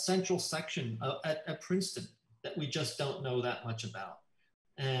central section at Princeton that we just don't know that much about.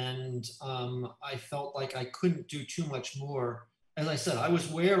 And I felt like I couldn't do too much more. As I said, I was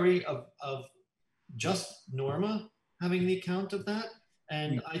wary of just Norma having the account of that.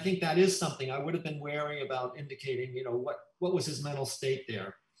 And I think that is something I would have been wary about indicating, what was his mental state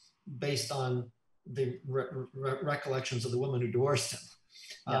there based on the recollections of the woman who divorced him.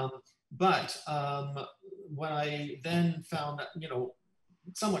 Yeah. But when I then found that,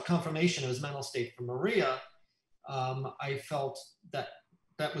 somewhat confirmation of his mental state from Maria, I felt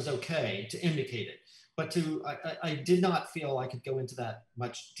that was okay to indicate it. But I did not feel I could go into that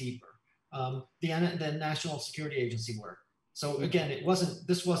much deeper. The National Security Agency work. So again,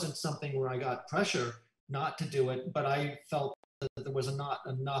 this wasn't something where I got pressure not to do it, but I felt that there was not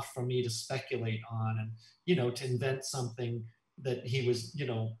enough for me to speculate on and, to invent something that he was,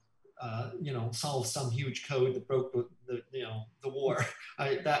 solve some huge code that broke the war.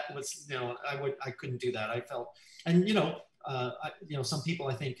 I couldn't do that. I felt, and, some people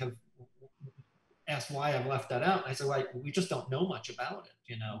I think have asked why I've left that out. And I said, well, we just don't know much about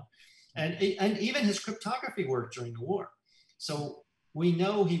it, and even his cryptography work during the war. So we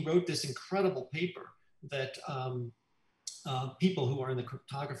know he wrote this incredible paper that people who are in the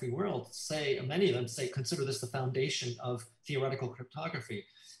cryptography world say, many of them say, consider this the foundation of theoretical cryptography.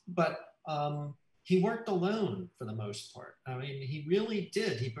 But he worked alone for the most part. I mean, he really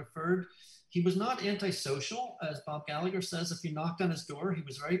did. He was not antisocial, as Bob Gallagher says. If you knocked on his door, he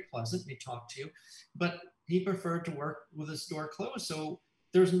was very pleasant and he talked to you, but he preferred to work with his door closed. So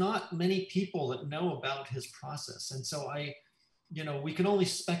there's not many people that know about his process. And so we can only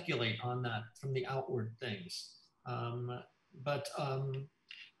speculate on that from the outward things.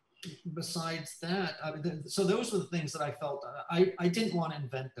 Besides that, so those were the things that I felt, I didn't want to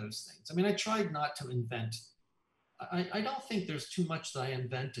invent those things. I mean, I tried not to invent. I don't think there's too much that I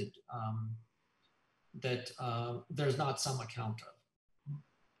invented that there's not some account of.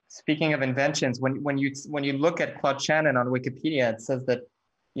 Speaking of inventions, when you look at Claude Shannon on Wikipedia, it says that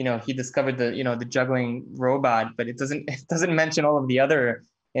he discovered the juggling robot, but it doesn't mention all of the other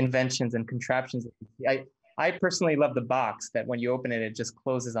inventions and contraptions. I personally love the box that when you open it, it just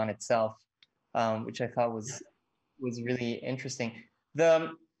closes on itself, which I thought was really interesting.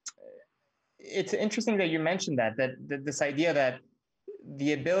 It's interesting that you mentioned that this idea that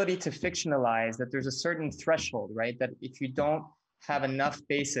the ability to fictionalize, that there's a certain threshold, right? That if you don't have enough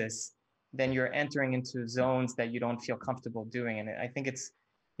basis, then you're entering into zones that you don't feel comfortable doing. And I think it's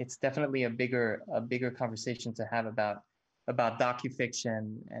definitely a bigger conversation to have about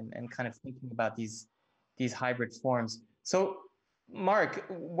docufiction and kind of thinking about these hybrid forms. So Mark,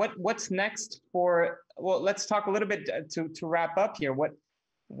 what's next let's talk a little bit to wrap up here.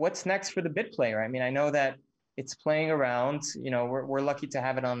 What's next for the bit player? I mean, I know that it's playing around, we're lucky to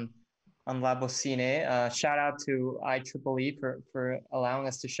have it on Labocine. Shout out to IEEE for allowing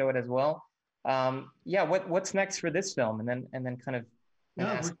us to show it as well. What's next for this film? And then kind of,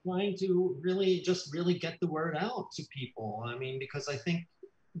 we're trying to really get the word out to people. I mean, because I think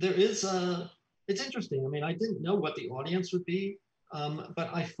there is it's interesting. I mean, I didn't know what the audience would be, but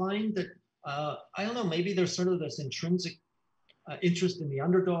I find that, I don't know, maybe there's sort of this intrinsic interest in the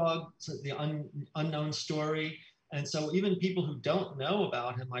underdog, the unknown story. And so even people who don't know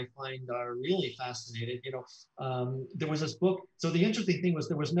about him, I find are really fascinated. There was this book. So the interesting thing was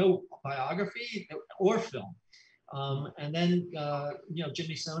there was no biography or film. And then,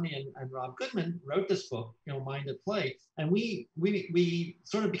 Jimmy Soni and Rob Goodman wrote this book, Mind at Play. And we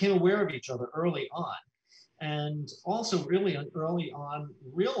sort of became aware of each other early on. And also really early on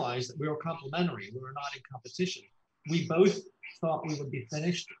realized that we were complementary. We were not in competition. We both thought we would be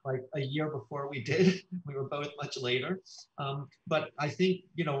finished like a year before we did. We were both much later. But I think,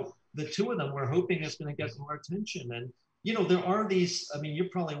 the two of them were hoping it's going to get more attention. And, there are these, I mean, you're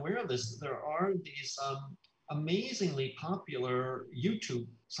probably aware of this, there are these amazingly popular YouTube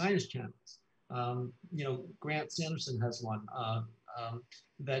science channels. Grant Sanderson has one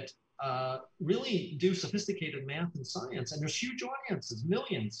that really do sophisticated math and science, and there's huge audiences,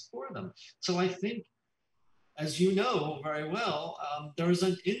 millions for them. So I think, as you know very well, there is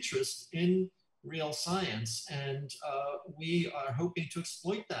an interest in real science, and we are hoping to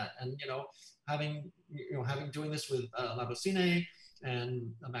exploit that. And having doing this with Labocine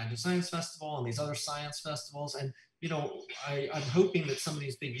and Imagine Science Festival and these other science festivals, and I'm hoping that some of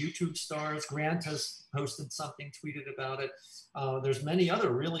these big YouTube stars, Grant has posted something, tweeted about it. There's many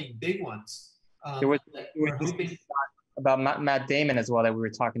other really big ones. There was this about Matt Damon as well that we were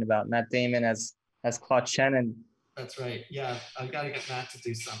talking about. Matt Damon as Claude Shannon. That's right. Yeah, I've got to get Matt to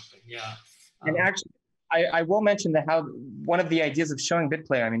do something. Yeah. And actually, I will mention that how one of the ideas of showing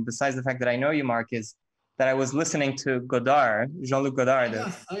BitPlayer, I mean, besides the fact that I know you, Mark, is that I was listening to Godard, Jean-Luc Godard.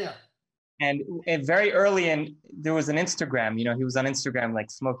 Oh yeah. And very early there was an Instagram, he was on Instagram, like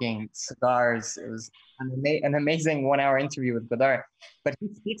smoking cigars. It was an amazing 1 hour interview with Godard. But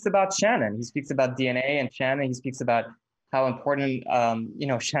he speaks about Shannon. He speaks about DNA and Shannon. He speaks about how important,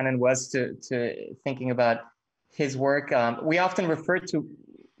 Shannon was to thinking about his work. We often refer to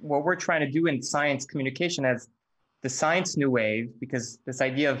what we're trying to do in science communication as the science new wave, because this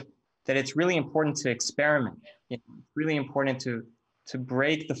idea of that it's really important to experiment. It's really important to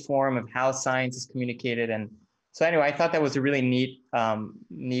break the form of how science is communicated. And so anyway, I thought that was a really neat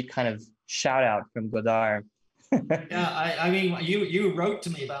kind of shout out from Godard. Yeah, I mean, you wrote to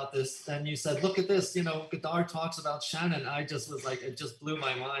me about this and you said, look at this, Godard talks about Shannon. I just was like, it just blew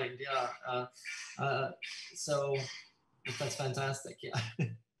my mind. Yeah. So that's fantastic. Yeah.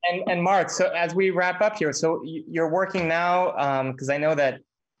 And Mark, so as we wrap up here, so you're working now, because I know that,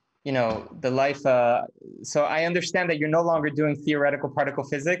 the life, so I understand that you're no longer doing theoretical particle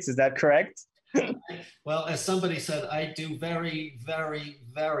physics. Is that correct? Well, as somebody said, I do very, very,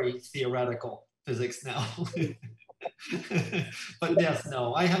 very theoretical physics now. But yes,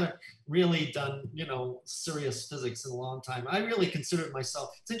 no, I haven't really done, serious physics in a long time. I really considered myself,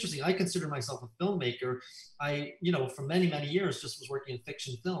 it's interesting, I consider myself a filmmaker. I, for many, many years just was working in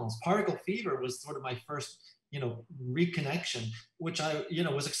fiction films. Particle Fever was sort of my first, reconnection, which I,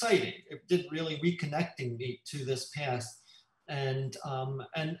 was exciting. It did really reconnecting me to this past. And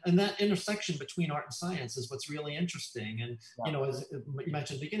that intersection between art and science is what's really interesting. And, as you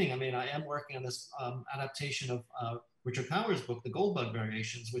mentioned at the beginning, I mean, I am working on this adaptation of Richard Powers' book, The Goldbug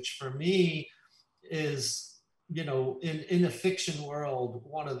Variations, which for me is, in the fiction world,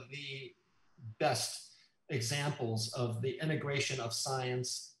 one of the best examples of the integration of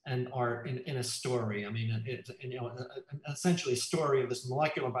science and art in a story. I mean, essentially a story of this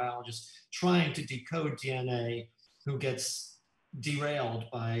molecular biologist trying to decode DNA who gets derailed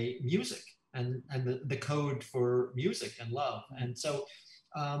by music and the code for music and love. And so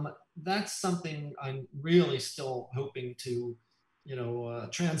that's something I'm really still hoping to,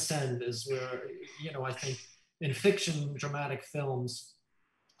 transcend, is where, I think in fiction, dramatic films,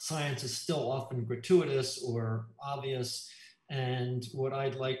 science is still often gratuitous or obvious. And what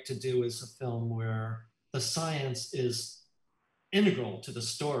I'd like to do is a film where the science is integral to the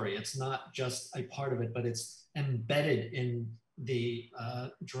story. It's not just a part of it, but it's embedded in the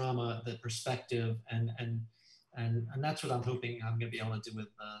drama, the perspective, and that's what I'm hoping I'm going to be able to do with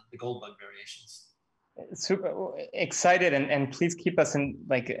the Goldbug Variations. Super excited, and please keep us in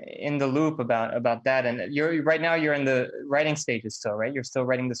the loop about that. And right now you're in the writing stages still, right? You're still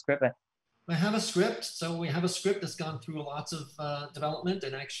writing the script. I have a script. So we have a script that's gone through lots of development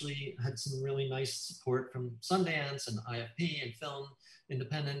and actually had some really nice support from Sundance and IFP and Film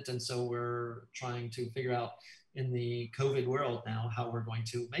Independent. And so we're trying to figure out in the COVID world now how we're going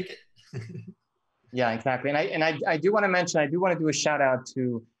to make it. Yeah, exactly. And I do want to mention, I do want to do a shout out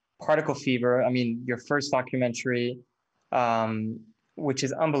to Particle Fever. I mean, your first documentary, which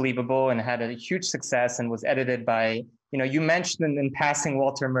is unbelievable and had a huge success and was edited by, you mentioned in passing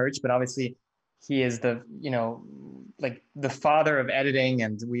Walter Murch, but obviously he is the, the father of editing,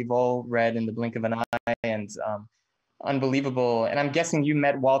 and we've all read In the Blink of an Eye, and unbelievable. And I'm guessing you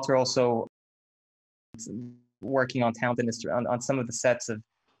met Walter also working on Talent Industry on some of the sets of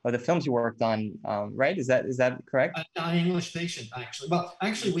the films you worked on, right? Is that correct? An English Patient, actually. Well,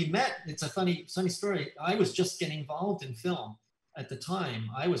 actually, we met. It's a funny story. I was just getting involved in film at the time.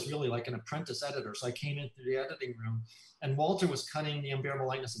 I was really like an apprentice editor, so I came into the editing room, and Walter was cutting The Unbearable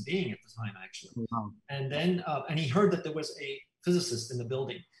Lightness of Being at the time, actually. Wow. And then, and he heard that there was a physicist in the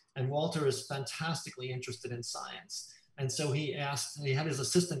building, and Walter is fantastically interested in science. And so he had his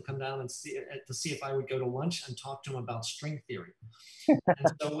assistant come down and to see if I would go to lunch and talk to him about string theory.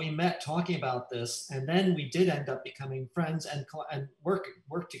 And so we met talking about this, and then we did end up becoming friends and work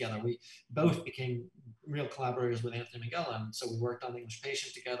together. We both became real collaborators with Anthony Minghella. And so we worked on English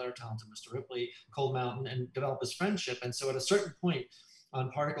Patient together, Talented Mr. Ripley, Cold Mountain, and developed this friendship. And so at a certain point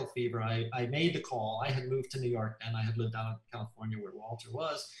on Particle Fever, I made the call. I had moved to New York, and I had lived out in California where Walter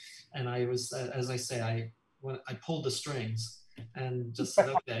was. And I was, as I say, when I pulled the strings and just said,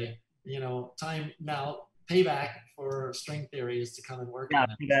 okay, time now, payback for string theory is to come and work on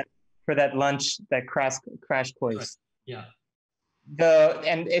it. For that lunch, that crash course. Right. Yeah.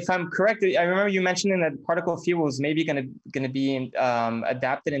 And if I'm correct, I remember you mentioning that Particle Fever was maybe going to be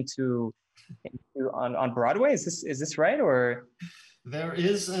adapted into on Broadway. Is this right, or? There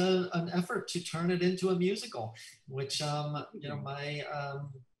is an effort to turn it into a musical, which my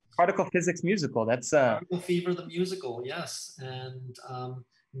Particle Physics musical. That's Particle Fever the musical, yes. And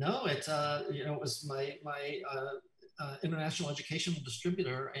no, it was my international educational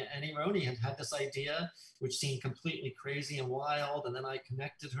distributor, Annie Roney, had this idea, which seemed completely crazy and wild. And then I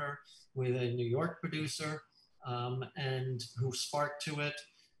connected her with a New York producer, and who sparked to it.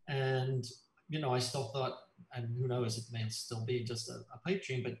 And I still thought, and who knows, it may still be just a pipe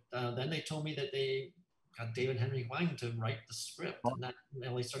dream. But then they told me that they got David Henry Hwang to write the script, and that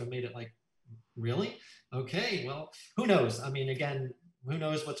really sort of made it like, really? Okay, well, who knows? I mean, again, who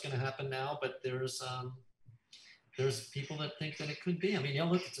knows what's going to happen now? But there's people that think that it could be. I mean,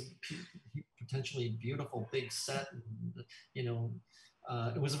 look, it's a potentially beautiful big set. And,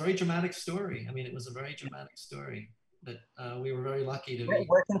 it was a very dramatic story. I mean, it was a very dramatic story that we were very lucky to be.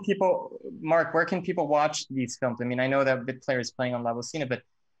 Where can people, Mark? Where can people watch these films? I mean, I know that Bit Player is playing on La Bocina, but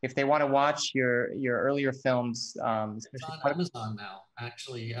if they want to watch your earlier films, it's on Amazon now,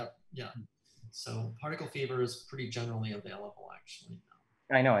 actually. Yeah. So Particle Fever is pretty generally available, actually.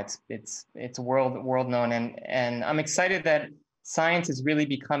 I know it's world known, and I'm excited that science is really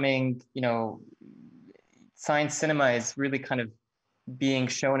becoming, science cinema is really kind of being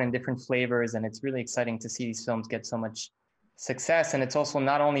shown in different flavors, and it's really exciting to see these films get so much success. And it's also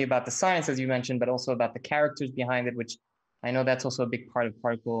not only about the science, as you mentioned, but also about the characters behind it, which I know that's also a big part of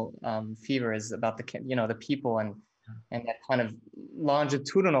Particle Fever, is about the the people and that kind of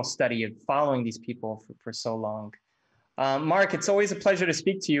longitudinal study of following these people for so long. Mark, it's always a pleasure to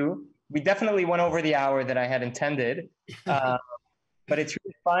speak to you. We definitely went over the hour that I had intended, but it's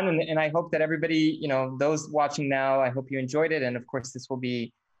really fun, and I hope that everybody, those watching now, I hope you enjoyed it, and of course this will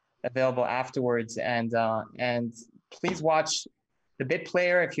be available afterwards. And please watch the Bit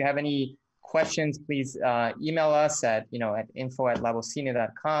Player. If you have any questions, please email us at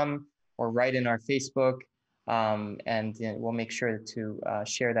info@labocine.com or write in our Facebook, and we'll make sure to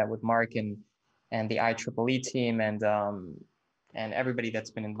share that with Mark and the IEEE team and everybody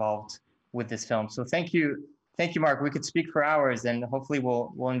that's been involved with this film. So thank you, Mark. We could speak for hours, and hopefully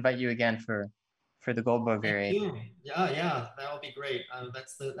we'll invite you again for the Goldberg variant. Yeah, that would be great.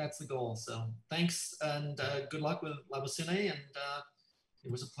 That's the goal. So thanks, and good luck with Labocine, and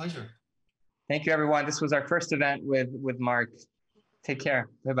it was a pleasure. Thank you, everyone. This was our first event with Mark. Take care.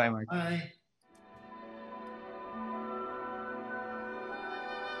 Bye-bye, Mark. Bye.